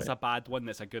bad one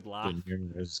that's a good laugh.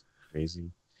 Junior is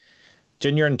crazy.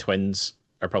 Junior and Twins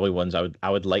are probably ones I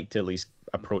would like to at least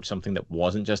approach something that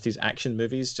wasn't just these action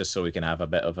movies, just so we can have a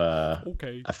bit of a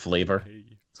flavor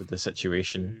to the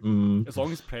situation. As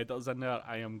long as Predator's in there,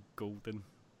 I am golden.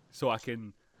 So I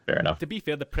can. Fair enough. To be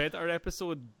fair, the Predator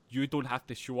episode, you don't have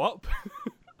to show up.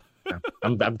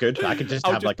 I'm good. I can just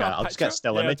have I'll just get a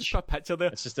still image. Just put a picture there.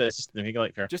 It's just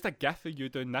like fair. Just a gif of you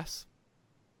doing this.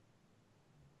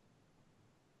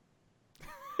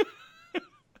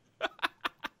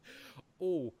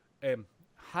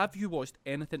 Have you watched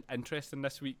anything interesting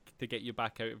this week to get you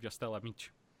back out of your still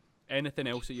image? Anything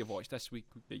else that you've watched this week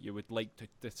that you would like to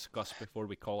discuss before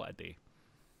we call it a day?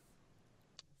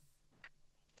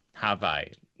 Have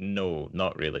I? No,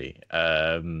 not really.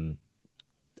 I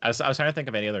was trying to think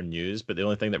of any other news, but the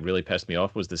only thing that really pissed me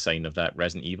off was the sign of that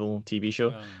Resident Evil TV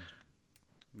show.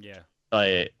 Yeah.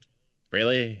 Like,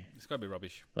 really? It's gotta be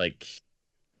rubbish. Like,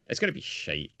 it's going to be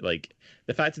shite. Like,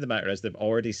 the fact of the matter is they've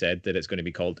already said that it's going to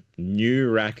be called New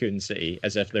Raccoon City,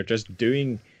 as if they're just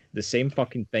doing the same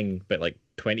fucking thing, but like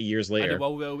 20 years later.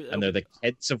 And they're the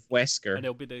kids of Wesker. And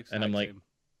it'll be the exact same.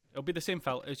 It'll be the same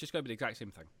film. It's just going to be the exact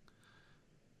same thing.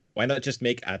 Why not just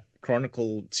make a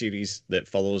chronicle series that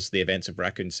follows the events of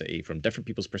Raccoon City from different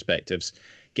people's perspectives,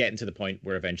 getting to the point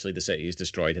where eventually the city is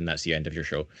destroyed and that's the end of your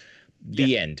show.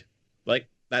 The end. Like,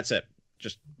 that's it.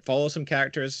 Just follow some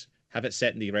characters, have it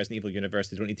set in the Resident Evil universe.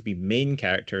 They don't need to be main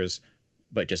characters,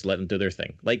 but just let them do their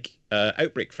thing. Like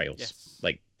Outbreak Files. Yes.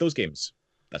 Like those games.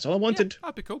 That's all I wanted. Yeah,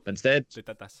 that'd be cool. Instead, they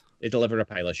did this. They deliver a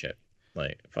pile of shit.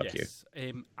 Like, fuck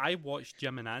you. I watched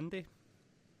Jim and Andy.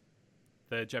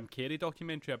 The Jim Carrey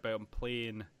documentary about him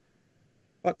playing.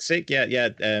 Fuck's sake, yeah.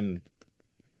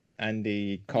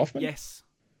 Andy Kaufman? Yes.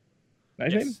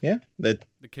 That's his name? Yeah.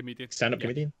 The comedian. Stand-up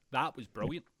comedian. That was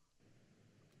brilliant.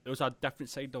 There was a different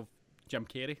side of Jim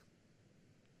Carrey.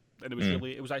 And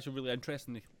it was actually really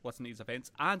interesting to listen to his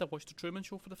events. And I watched The Truman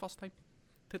Show for the first time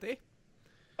today.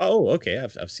 Oh, okay.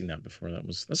 I've seen that before.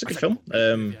 That's a good film.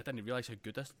 I didn't realise how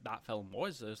good that film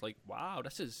was. I was like, wow,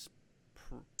 this is.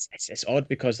 It's odd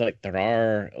because like there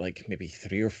are like maybe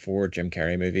 3 or 4 Jim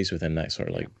Carrey movies within that sort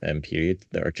of like period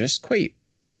that are just quite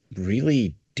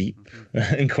really deep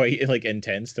and quite like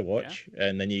intense to watch,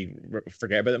 and then you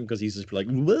forget about them because he's just like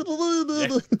in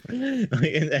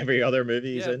every other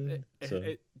movie he's in.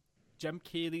 Jim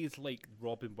Carrey's like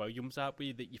Robin Williams that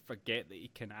way that you forget that he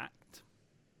can act.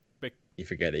 You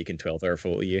forget that you can 12-hour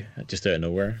photo you just out of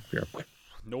nowhere.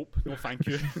 Nope, no thank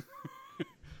you.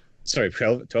 Sorry,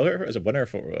 12-hour? Is it 1 hour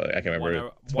photo? I can't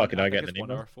remember. Fucking I get the name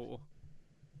 1 hour photo.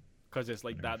 Because it's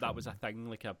like that was a thing,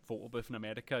 like a photo booth in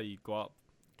America. You go up,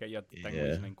 get your thing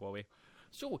and then go away.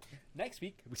 So, next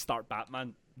week, we start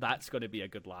Batman. That's going to be a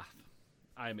good laugh.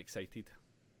 I'm excited.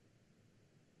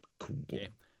 Cool. Yeah.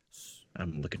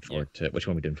 I'm looking forward to it. Which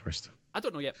one are we doing first? I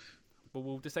don't know yet, but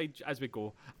we'll decide as we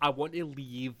go. I want to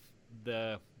leave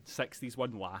the 60s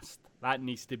one last. That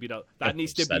needs to be the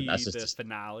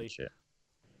finale. Shit.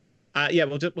 Yeah,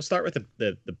 we'll start with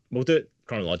the we'll do it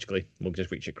chronologically. We'll just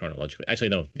reach it chronologically. Actually,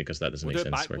 no, because that doesn't make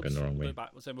sense. We're going the wrong way.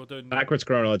 Backwards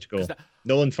chronological.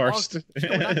 Nolan first.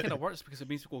 That kind of works because it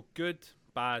means we go good,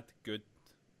 bad, good.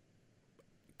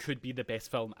 Could be the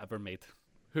best film ever made.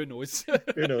 Who knows?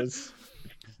 Who knows?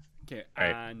 Okay,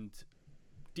 and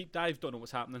deep dive. Don't know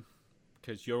what's happening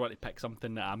because you're going to pick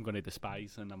something that I'm going to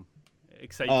despise, and I'm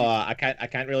excited. I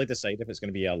can't really decide if it's going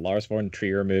to be a Lars von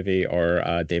Trier movie or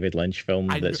a David Lynch film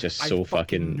that's just so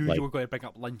fucking. I knew you were going to bring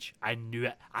up Lynch. I knew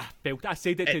it. I felt it. I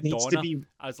said it to Donna.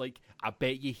 I was like, I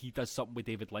bet you he does something with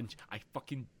David Lynch. I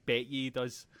fucking bet you he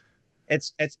does.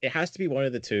 It has to be one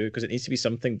of the two because it needs to be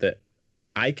something that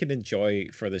I can enjoy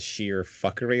for the sheer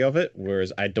fuckery of it,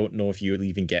 whereas I don't know if you'll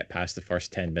even get past the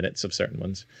first 10 minutes of certain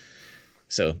ones.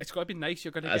 So it's got to be nice.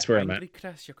 You're going to get angry,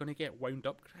 Chris. You're going to get wound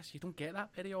up, Chris. You don't get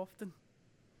that very often.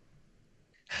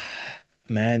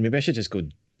 Man, maybe I should just go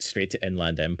straight to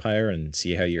Inland Empire and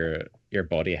see how your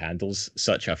body handles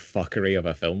such a fuckery of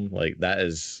a film. Like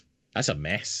that's a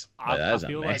mess. I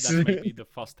feel like this might be the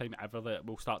first time ever that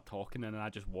we'll start talking and then I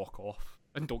just walk off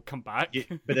and don't come back. Yeah,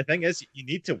 but the thing is, you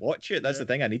need to watch it. That's the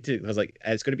thing. I need to, because like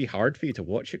it's going to be hard for you to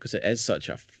watch it because it is such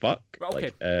a fuck.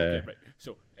 Okay, okay, right.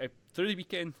 So through the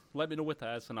weekend, let me know what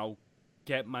it is, and I'll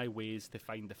get my ways to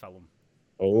find the film.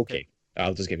 Okay.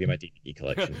 I'll just give you my DVD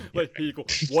collection. Here you go.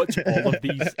 Watch all of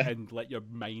these and let your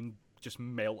mind just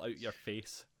melt out your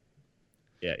face.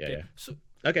 Yeah.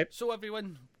 So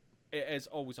everyone, it is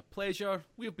always a pleasure.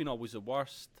 We've been always the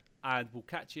worst, and we'll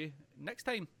catch you next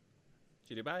time.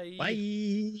 Bye.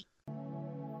 Bye.